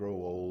gracefully grow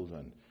old,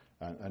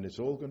 and it's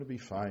all going to be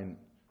fine.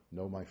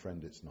 No, my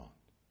friend, it's not.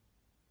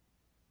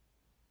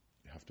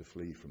 You have to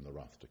flee from the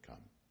wrath to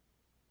come.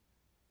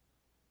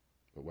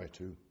 But where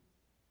to?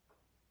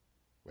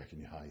 Where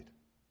can you hide?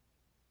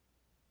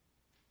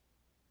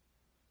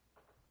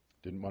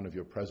 Didn't one of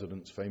your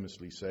presidents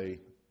famously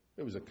say,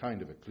 it was a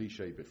kind of a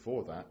cliche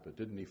before that, but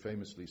didn't he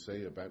famously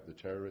say about the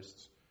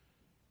terrorists,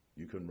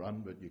 you can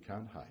run, but you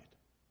can't hide?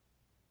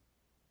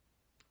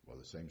 Well,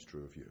 the same's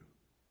true of you.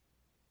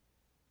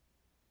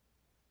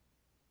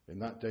 In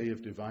that day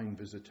of divine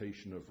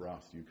visitation of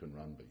wrath, you can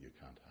run, but you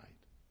can't hide.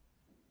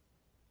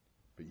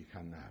 But you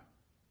can now.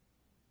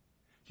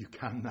 You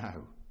can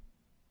now.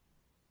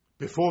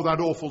 Before that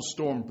awful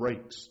storm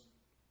breaks.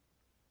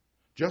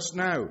 Just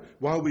now,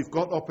 while we've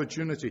got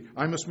opportunity,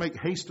 I must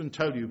make haste and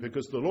tell you,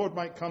 because the Lord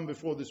might come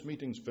before this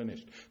meeting's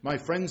finished. My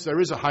friends, there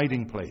is a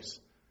hiding place.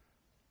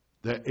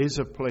 There is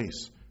a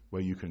place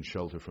where you can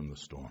shelter from the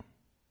storm.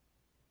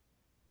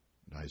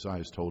 And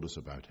Isaiah's told us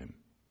about him.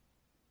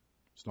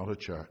 It's not a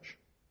church.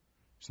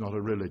 It's not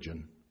a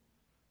religion.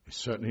 It's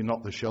certainly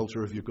not the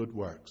shelter of your good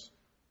works.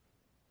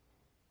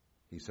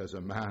 He says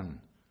a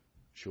man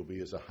shall be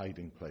as a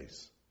hiding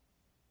place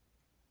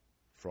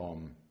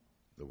from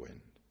the wind.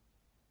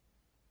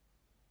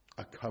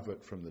 A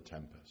covert from the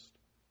tempest.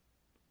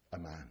 A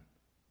man.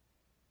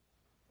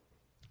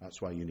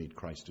 That's why you need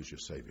Christ as your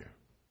Savior.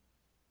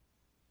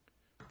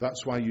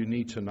 That's why you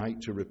need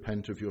tonight to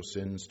repent of your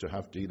sins, to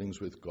have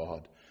dealings with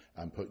God,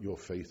 and put your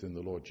faith in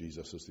the Lord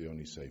Jesus as the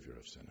only Savior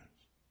of sinners.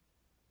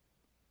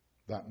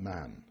 That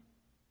man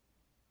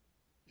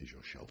is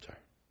your shelter.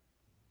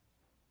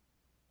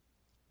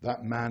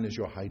 That man is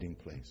your hiding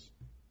place.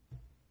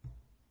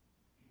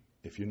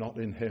 If you're not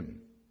in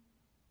him,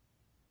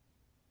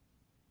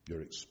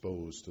 you're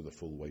exposed to the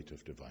full weight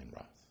of divine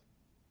wrath.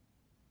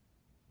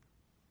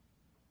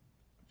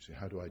 You say,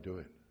 how do I do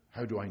it?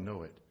 How do I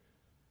know it?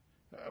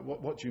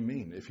 What do you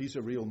mean? If he's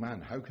a real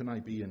man, how can I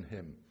be in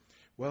him?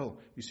 Well,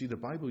 you see, the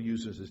Bible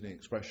uses an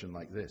expression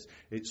like this.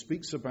 It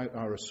speaks about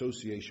our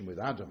association with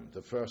Adam,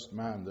 the first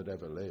man that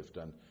ever lived,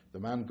 and the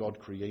man God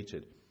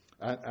created.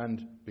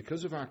 And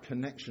because of our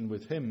connection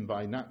with him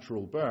by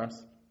natural birth,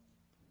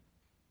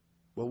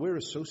 well, we're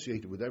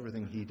associated with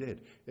everything he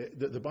did.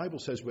 The Bible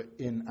says we're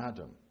in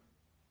Adam.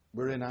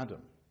 We're in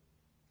Adam.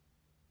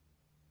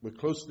 We're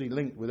closely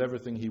linked with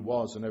everything he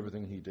was and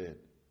everything he did.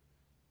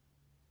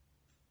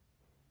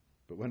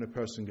 But when a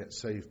person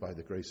gets saved by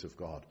the grace of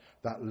God,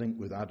 that link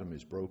with Adam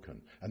is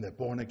broken. And they're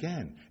born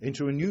again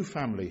into a new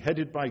family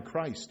headed by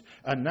Christ.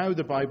 And now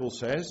the Bible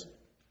says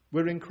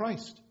we're in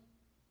Christ.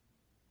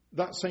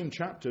 That same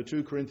chapter,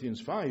 2 Corinthians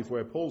 5,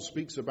 where Paul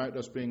speaks about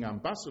us being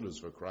ambassadors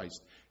for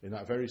Christ, in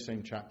that very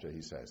same chapter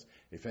he says,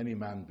 if any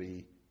man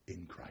be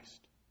in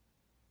Christ.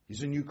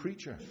 He's a new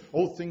creature.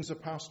 All things are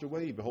passed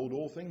away. Behold,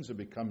 all things have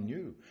become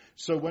new.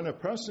 So when a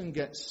person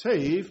gets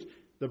saved,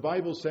 the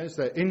Bible says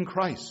they're in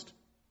Christ.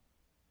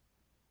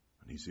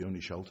 And he's the only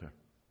shelter.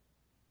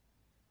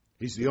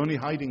 He's the only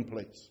hiding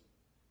place.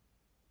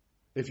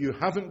 If you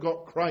haven't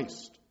got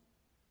Christ,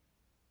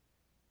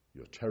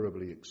 you're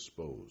terribly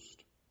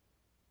exposed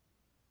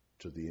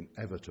to the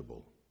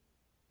inevitable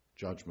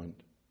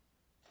judgment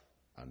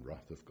and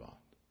wrath of God.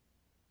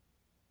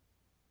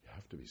 You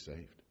have to be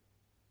saved.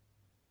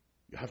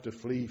 You have to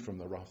flee from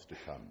the wrath to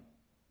come.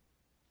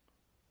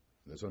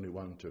 There's only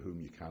one to whom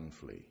you can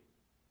flee,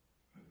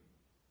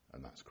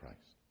 and that's Christ.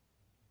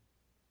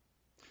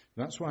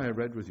 That's why I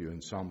read with you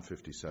in Psalm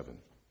 57.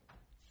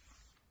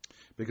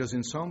 Because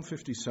in Psalm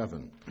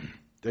 57,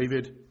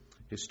 David,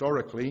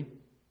 historically,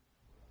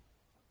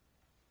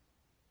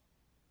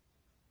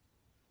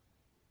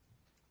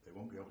 they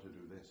won't be able to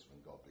do this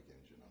when God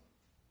begins, you know.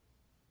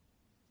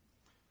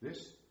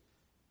 This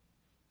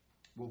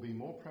will be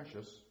more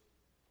precious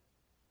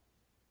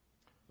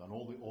than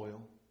all the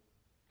oil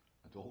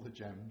and all the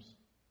gems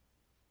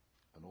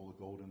and all the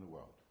gold in the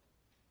world.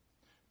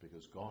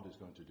 Because God is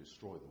going to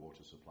destroy the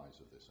water supplies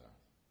of this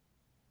earth.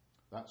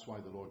 That's why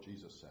the Lord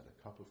Jesus said,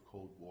 a cup of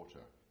cold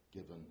water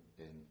given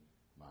in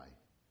my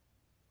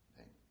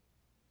name.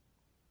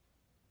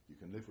 You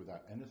can live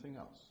without anything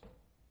else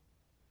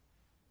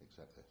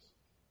except this.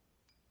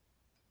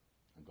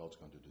 And God's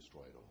going to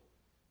destroy it all.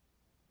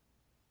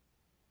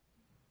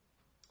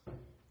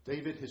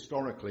 David,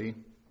 historically,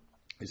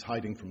 is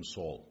hiding from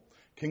Saul.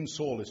 King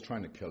Saul is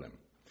trying to kill him,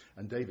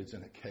 and David's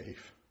in a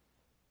cave.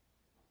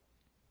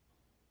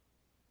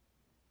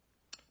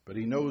 But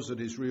he knows that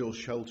his real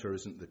shelter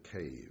isn't the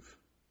cave.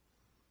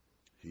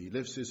 He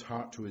lifts his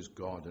heart to his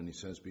God, and he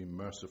says, "Be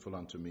merciful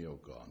unto me, O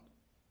God.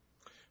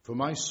 For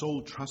my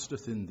soul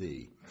trusteth in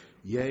thee.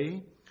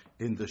 Yea,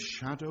 in the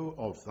shadow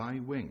of thy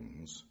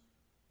wings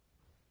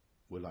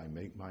will I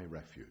make my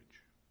refuge."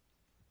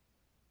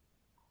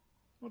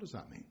 What does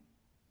that mean?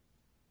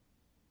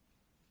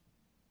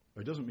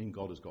 It doesn't mean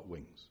God has got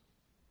wings.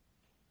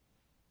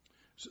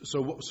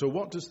 So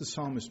what does the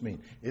psalmist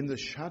mean? In the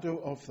shadow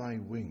of thy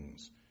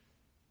wings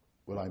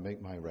will I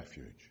make my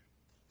refuge.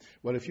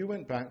 Well, if you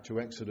went back to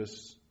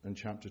Exodus and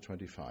chapter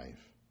 25,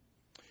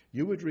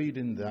 you would read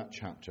in that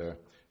chapter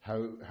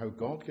how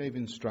God gave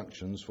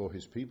instructions for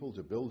his people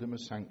to build him a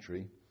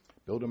sanctuary,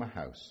 build him a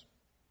house.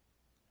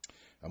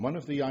 And one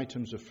of the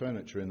items of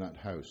furniture in that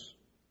house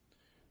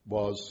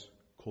was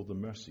called the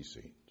mercy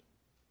seat.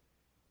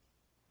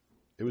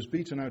 It was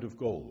beaten out of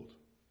gold.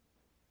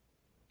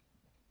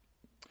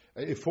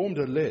 It formed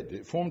a lid,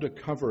 it formed a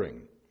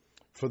covering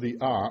for the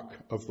ark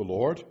of the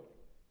Lord.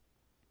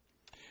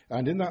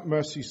 And in that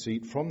mercy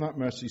seat, from that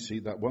mercy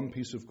seat, that one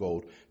piece of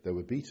gold, there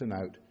were beaten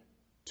out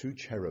 2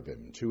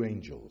 cherubim, 2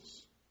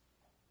 angels,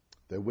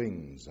 their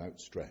wings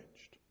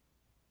outstretched.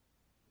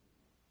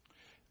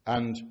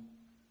 And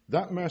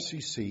that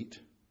mercy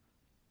seat,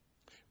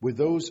 with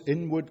those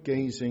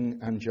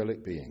inward-gazing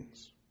angelic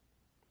beings,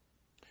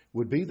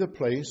 would be the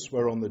place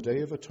where on the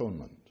Day of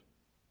Atonement,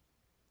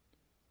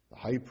 the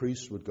high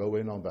priest would go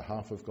in on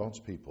behalf of God's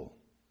people.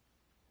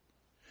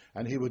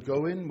 And he would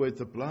go in with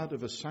the blood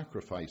of a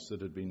sacrifice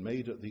that had been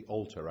made at the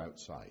altar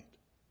outside.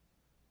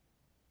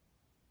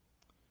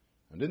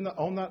 And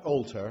on that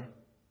altar,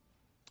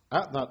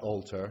 at that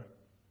altar,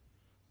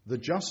 the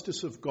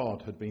justice of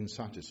God had been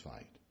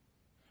satisfied.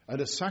 And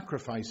a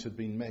sacrifice had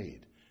been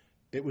made.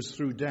 It was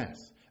through death,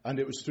 and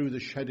it was through the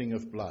shedding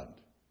of blood.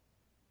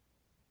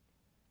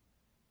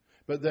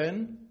 But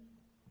then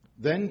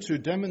to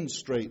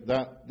demonstrate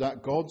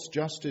that God's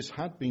justice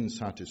had been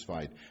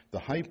satisfied, the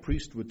high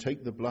priest would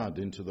take the blood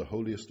into the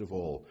holiest of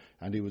all,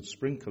 and he would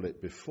sprinkle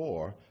it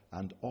before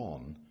and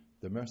on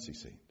the mercy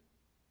seat.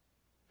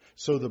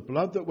 So the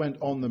blood that went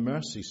on the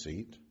mercy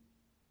seat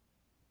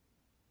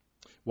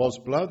was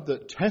blood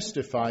that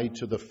testified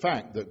to the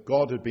fact that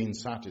God had been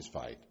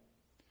satisfied.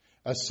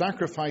 A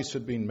sacrifice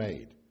had been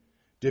made.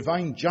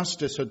 Divine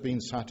justice had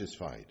been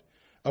satisfied.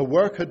 A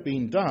work had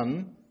been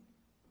done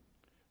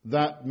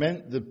that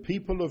meant the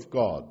people of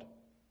God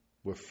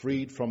were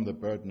freed from the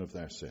burden of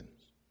their sins.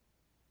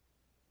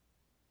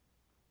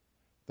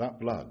 That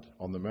blood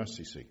on the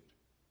mercy seat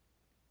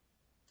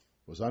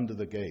was under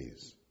the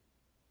gaze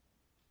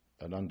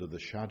and under the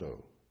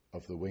shadow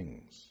of the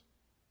wings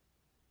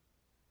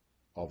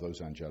of those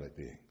angelic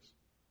beings.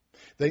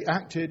 They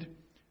acted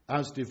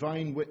as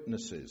divine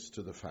witnesses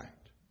to the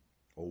fact,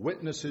 or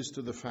witnesses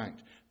to the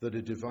fact that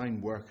a divine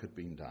work had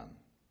been done.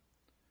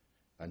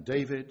 And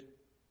David,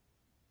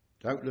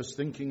 doubtless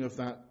thinking of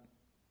that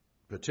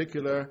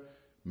particular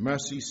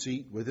mercy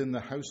seat within the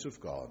house of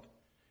God,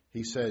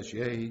 he says,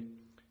 "Yea,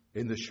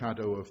 in the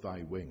shadow of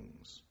thy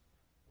wings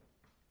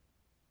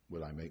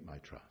will I make my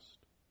trust."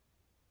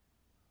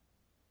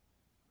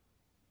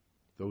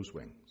 Those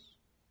wings.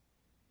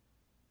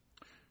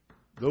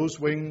 Those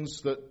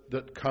wings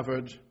that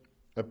covered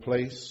a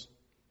place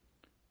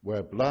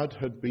where blood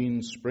had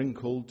been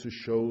sprinkled to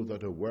show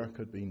that a work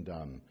had been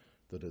done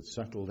that had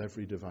settled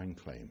every divine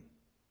claim.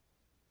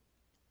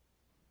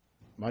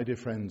 My dear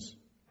friends,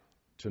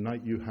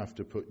 tonight you have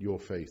to put your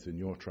faith and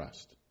your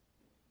trust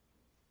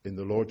in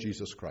the Lord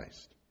Jesus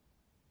Christ.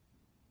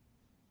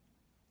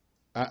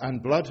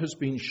 And blood has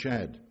been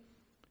shed,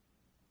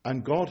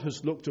 and God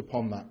has looked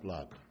upon that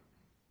blood.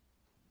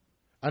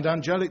 And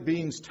angelic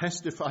beings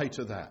testify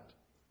to that.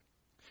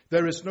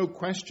 There is no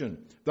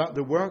question that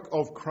the work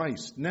of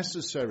Christ,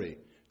 necessary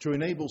to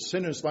enable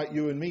sinners like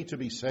you and me to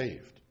be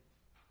saved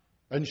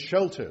and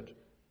sheltered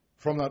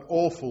from that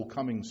awful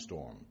coming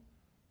storm,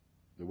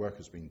 the work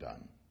has been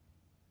done.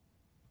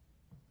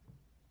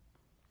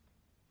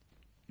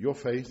 Your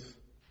faith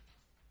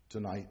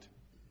tonight,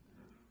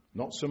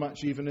 not so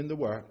much even in the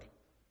work,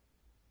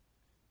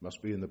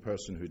 must be in the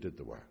person who did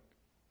the work.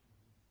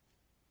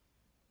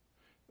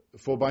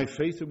 For by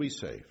faith are we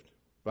saved.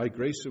 By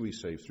grace are we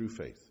saved through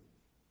faith.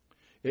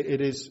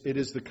 It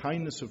is the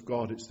kindness of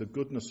God. It's the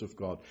goodness of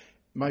God.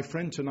 My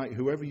friend tonight,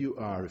 whoever you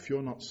are, if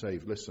you're not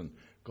saved, listen,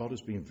 God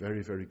has been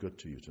very, very good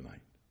to you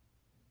tonight.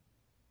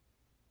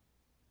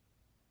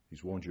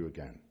 He's warned you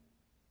again.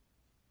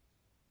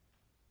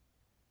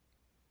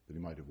 But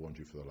he might have warned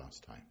you for the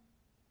last time.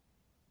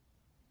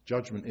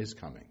 Judgment is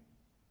coming.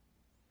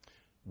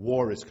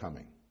 War is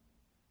coming.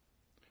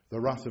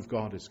 The wrath of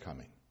God is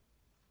coming.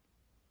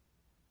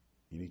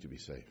 You need to be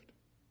saved.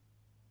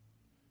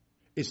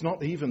 It's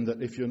not even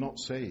that if you're not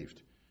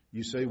saved,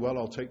 you say, well,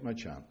 I'll take my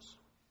chance.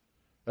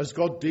 As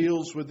God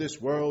deals with this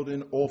world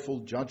in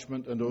awful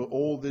judgment and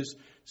all this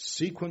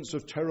sequence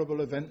of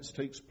terrible events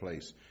takes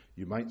place,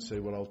 you might say,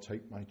 well, I'll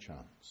take my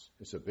chance.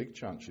 It's a big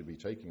chance you'll be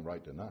taking,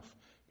 right enough,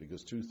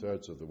 because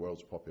 2/3 of the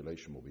world's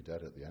population will be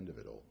dead at the end of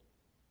it all.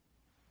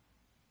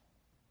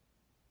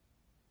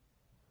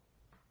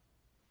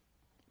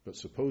 But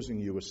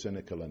supposing you were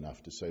cynical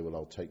enough to say, well,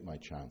 I'll take my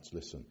chance.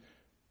 Listen,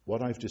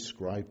 what I've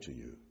described to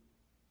you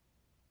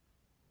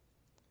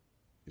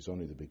is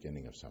only the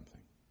beginning of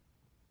something.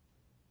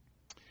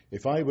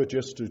 If I were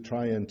just to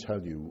try and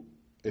tell you,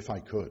 if I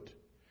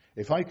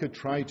could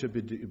try to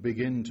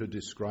begin to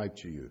describe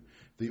to you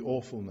the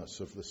awfulness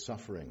of the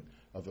suffering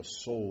of a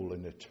soul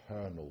in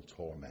eternal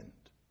torment,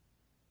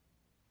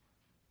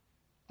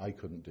 I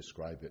couldn't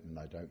describe it, and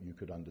I doubt you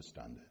could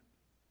understand it.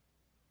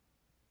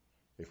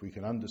 If we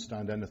can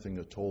understand anything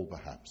at all,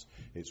 perhaps,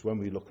 it's when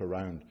we look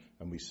around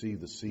and we see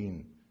the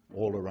scene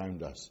all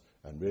around us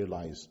and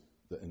realize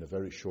that in a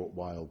very short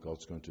while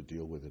God's going to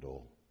deal with it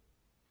all.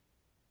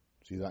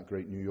 See that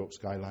great New York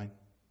skyline?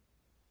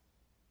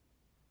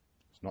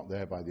 It's not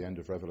there by the end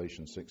of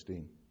Revelation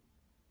 16.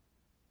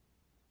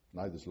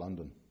 Neither's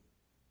London.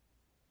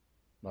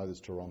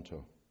 Neither's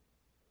Toronto.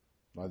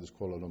 Neither's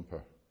Kuala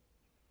Lumpur.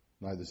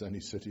 Neither's any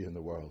city in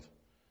the world.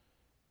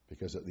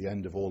 Because at the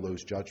end of all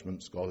those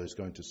judgments, God is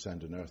going to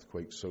send an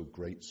earthquake so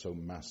great, so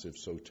massive,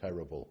 so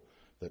terrible,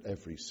 that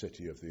every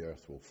city of the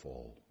earth will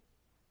fall.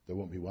 There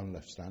won't be one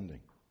left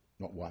standing.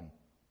 Not one.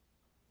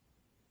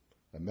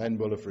 And men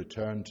will have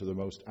returned to the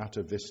most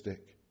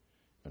atavistic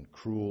and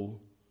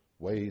cruel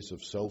ways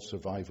of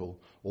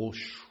self-survival. All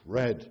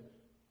shred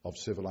of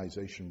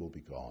civilization will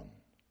be gone.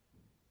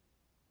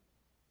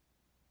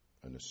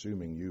 And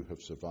assuming you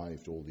have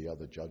survived all the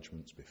other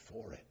judgments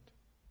before it,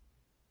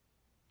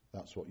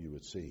 that's what you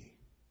would see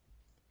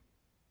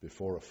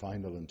before a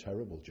final and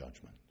terrible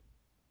judgment,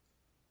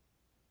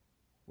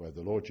 where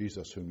the Lord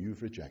Jesus, whom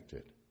you've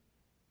rejected,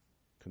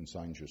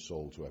 consigns your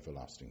soul to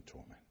everlasting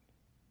torment.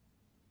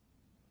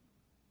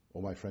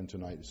 Oh, my friend,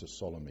 tonight is a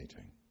solemn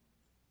meeting.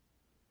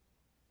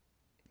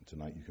 And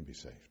tonight you can be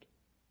saved.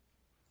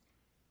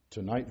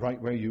 Tonight, right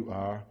where you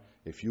are,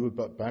 if you would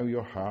but bow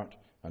your heart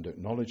and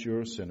acknowledge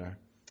you're a sinner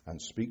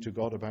and speak to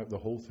God about the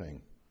whole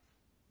thing,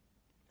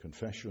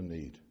 confess your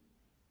need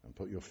and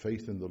put your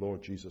faith in the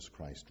Lord Jesus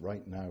Christ,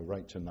 right now,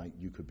 right tonight,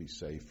 you could be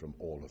saved from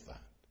all of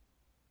that.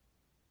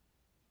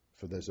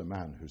 For there's a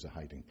man who's a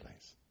hiding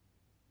place.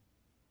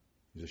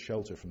 He's a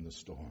shelter from the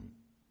storm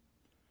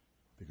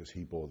because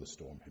he bore the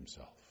storm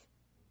himself.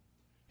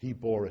 He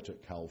bore it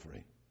at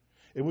Calvary.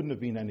 It wouldn't have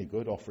been any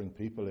good offering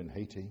people in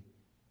Haiti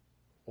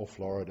or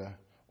Florida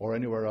or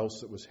anywhere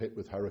else that was hit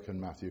with Hurricane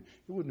Matthew.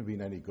 It wouldn't have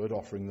been any good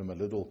offering them a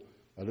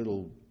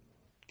little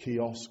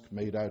kiosk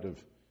made out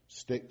of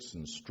sticks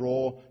and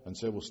straw and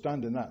say, well,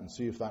 stand in that and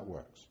see if that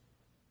works.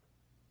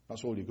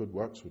 That's all your good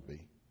works would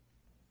be.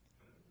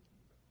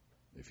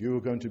 If you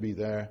were going to be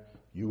there,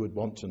 you would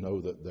want to know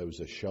that there was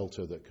a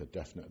shelter that could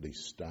definitely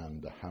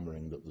stand the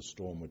hammering that the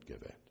storm would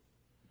give it.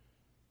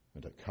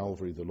 And at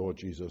Calvary, the Lord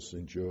Jesus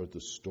endured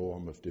the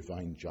storm of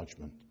divine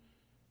judgment.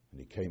 And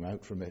he came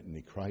out from it and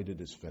he cried,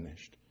 it is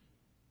finished.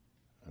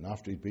 And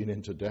after he'd been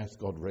into death,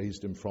 God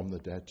raised him from the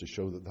dead to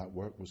show that that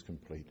work was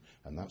complete.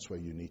 And that's where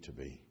you need to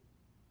be.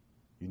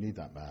 You need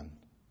that man.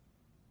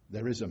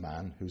 There is a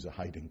man who's a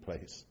hiding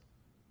place.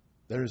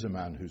 There is a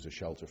man who's a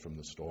shelter from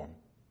the storm.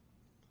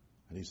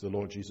 And he's the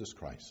Lord Jesus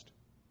Christ.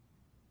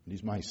 And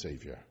he's my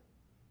Savior.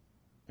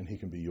 And he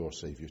can be your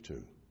Savior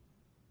too.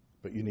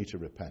 But you need to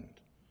repent.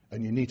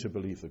 And you need to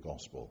believe the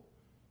gospel.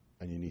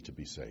 And you need to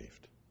be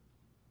saved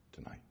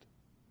tonight.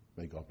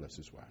 May God bless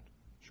his word.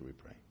 Shall we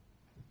pray?